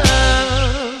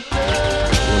love.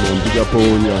 Come on, big up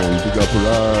Onion. Big up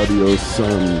Radio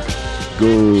Sun.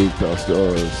 Gold past the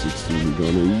hour 16. We're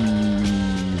gonna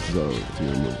ease out.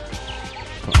 Yeah, man.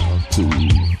 Part 2.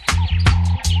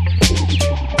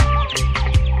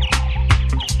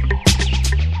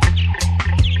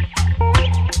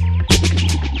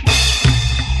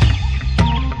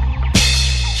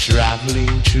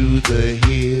 Traveling through the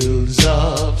hills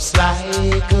of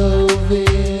Sligoville.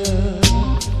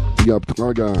 Big up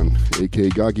Tragan, aka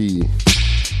Gagi.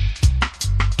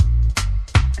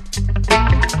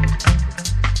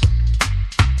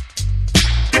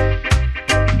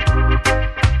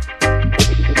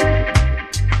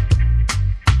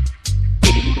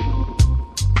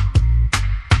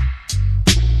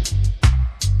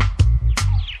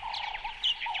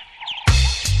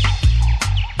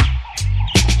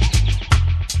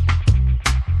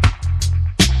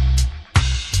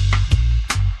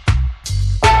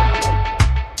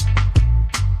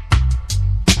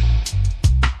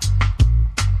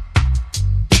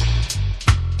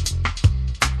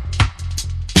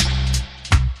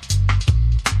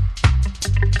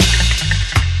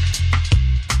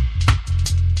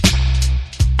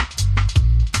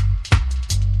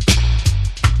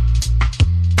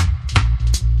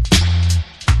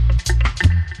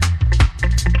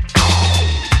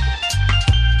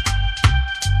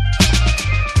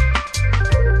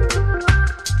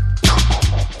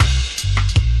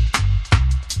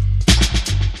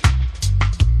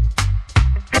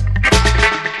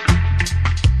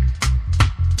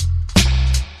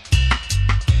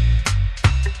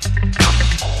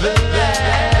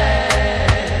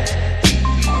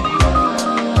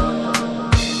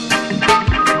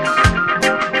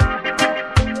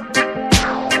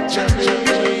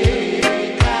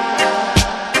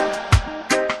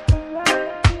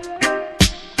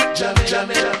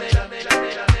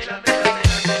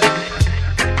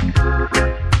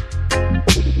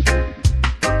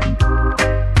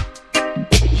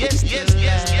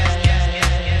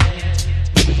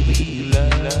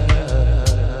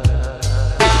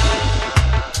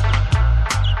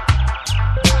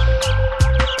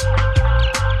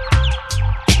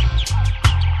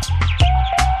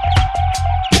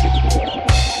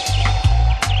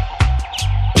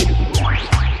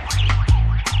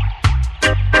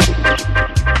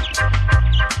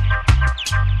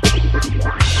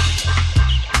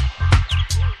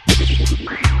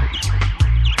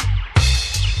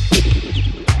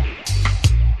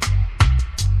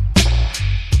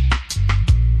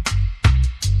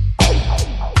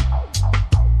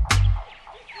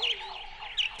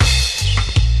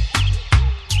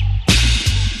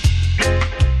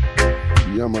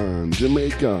 man,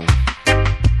 Jamaica.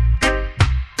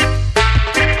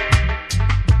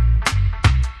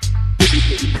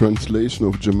 Translation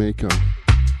of Jamaica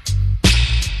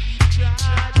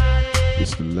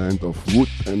is the land of wood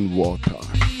and water.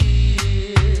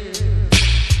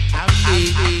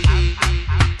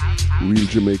 Real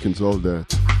Jamaicans, all that.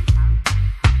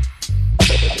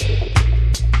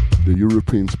 The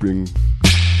Europeans bring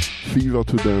fever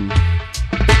to them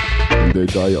and they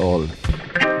die all.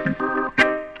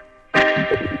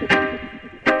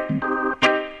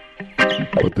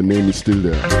 But the name is still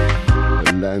there.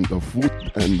 The land of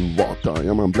wood and water.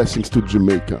 Yeah, man, blessings to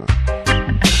Jamaica.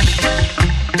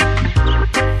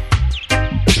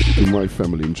 To my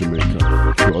family in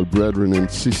Jamaica. To all brethren and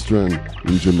sistren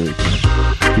in Jamaica.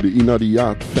 To the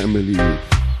Inadiyat family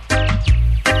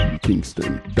in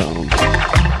Kingston, down.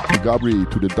 To Gabri,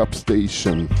 to the dub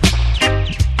station.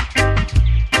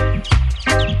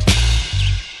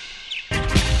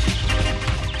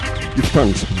 Give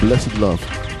thanks, blessed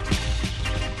love.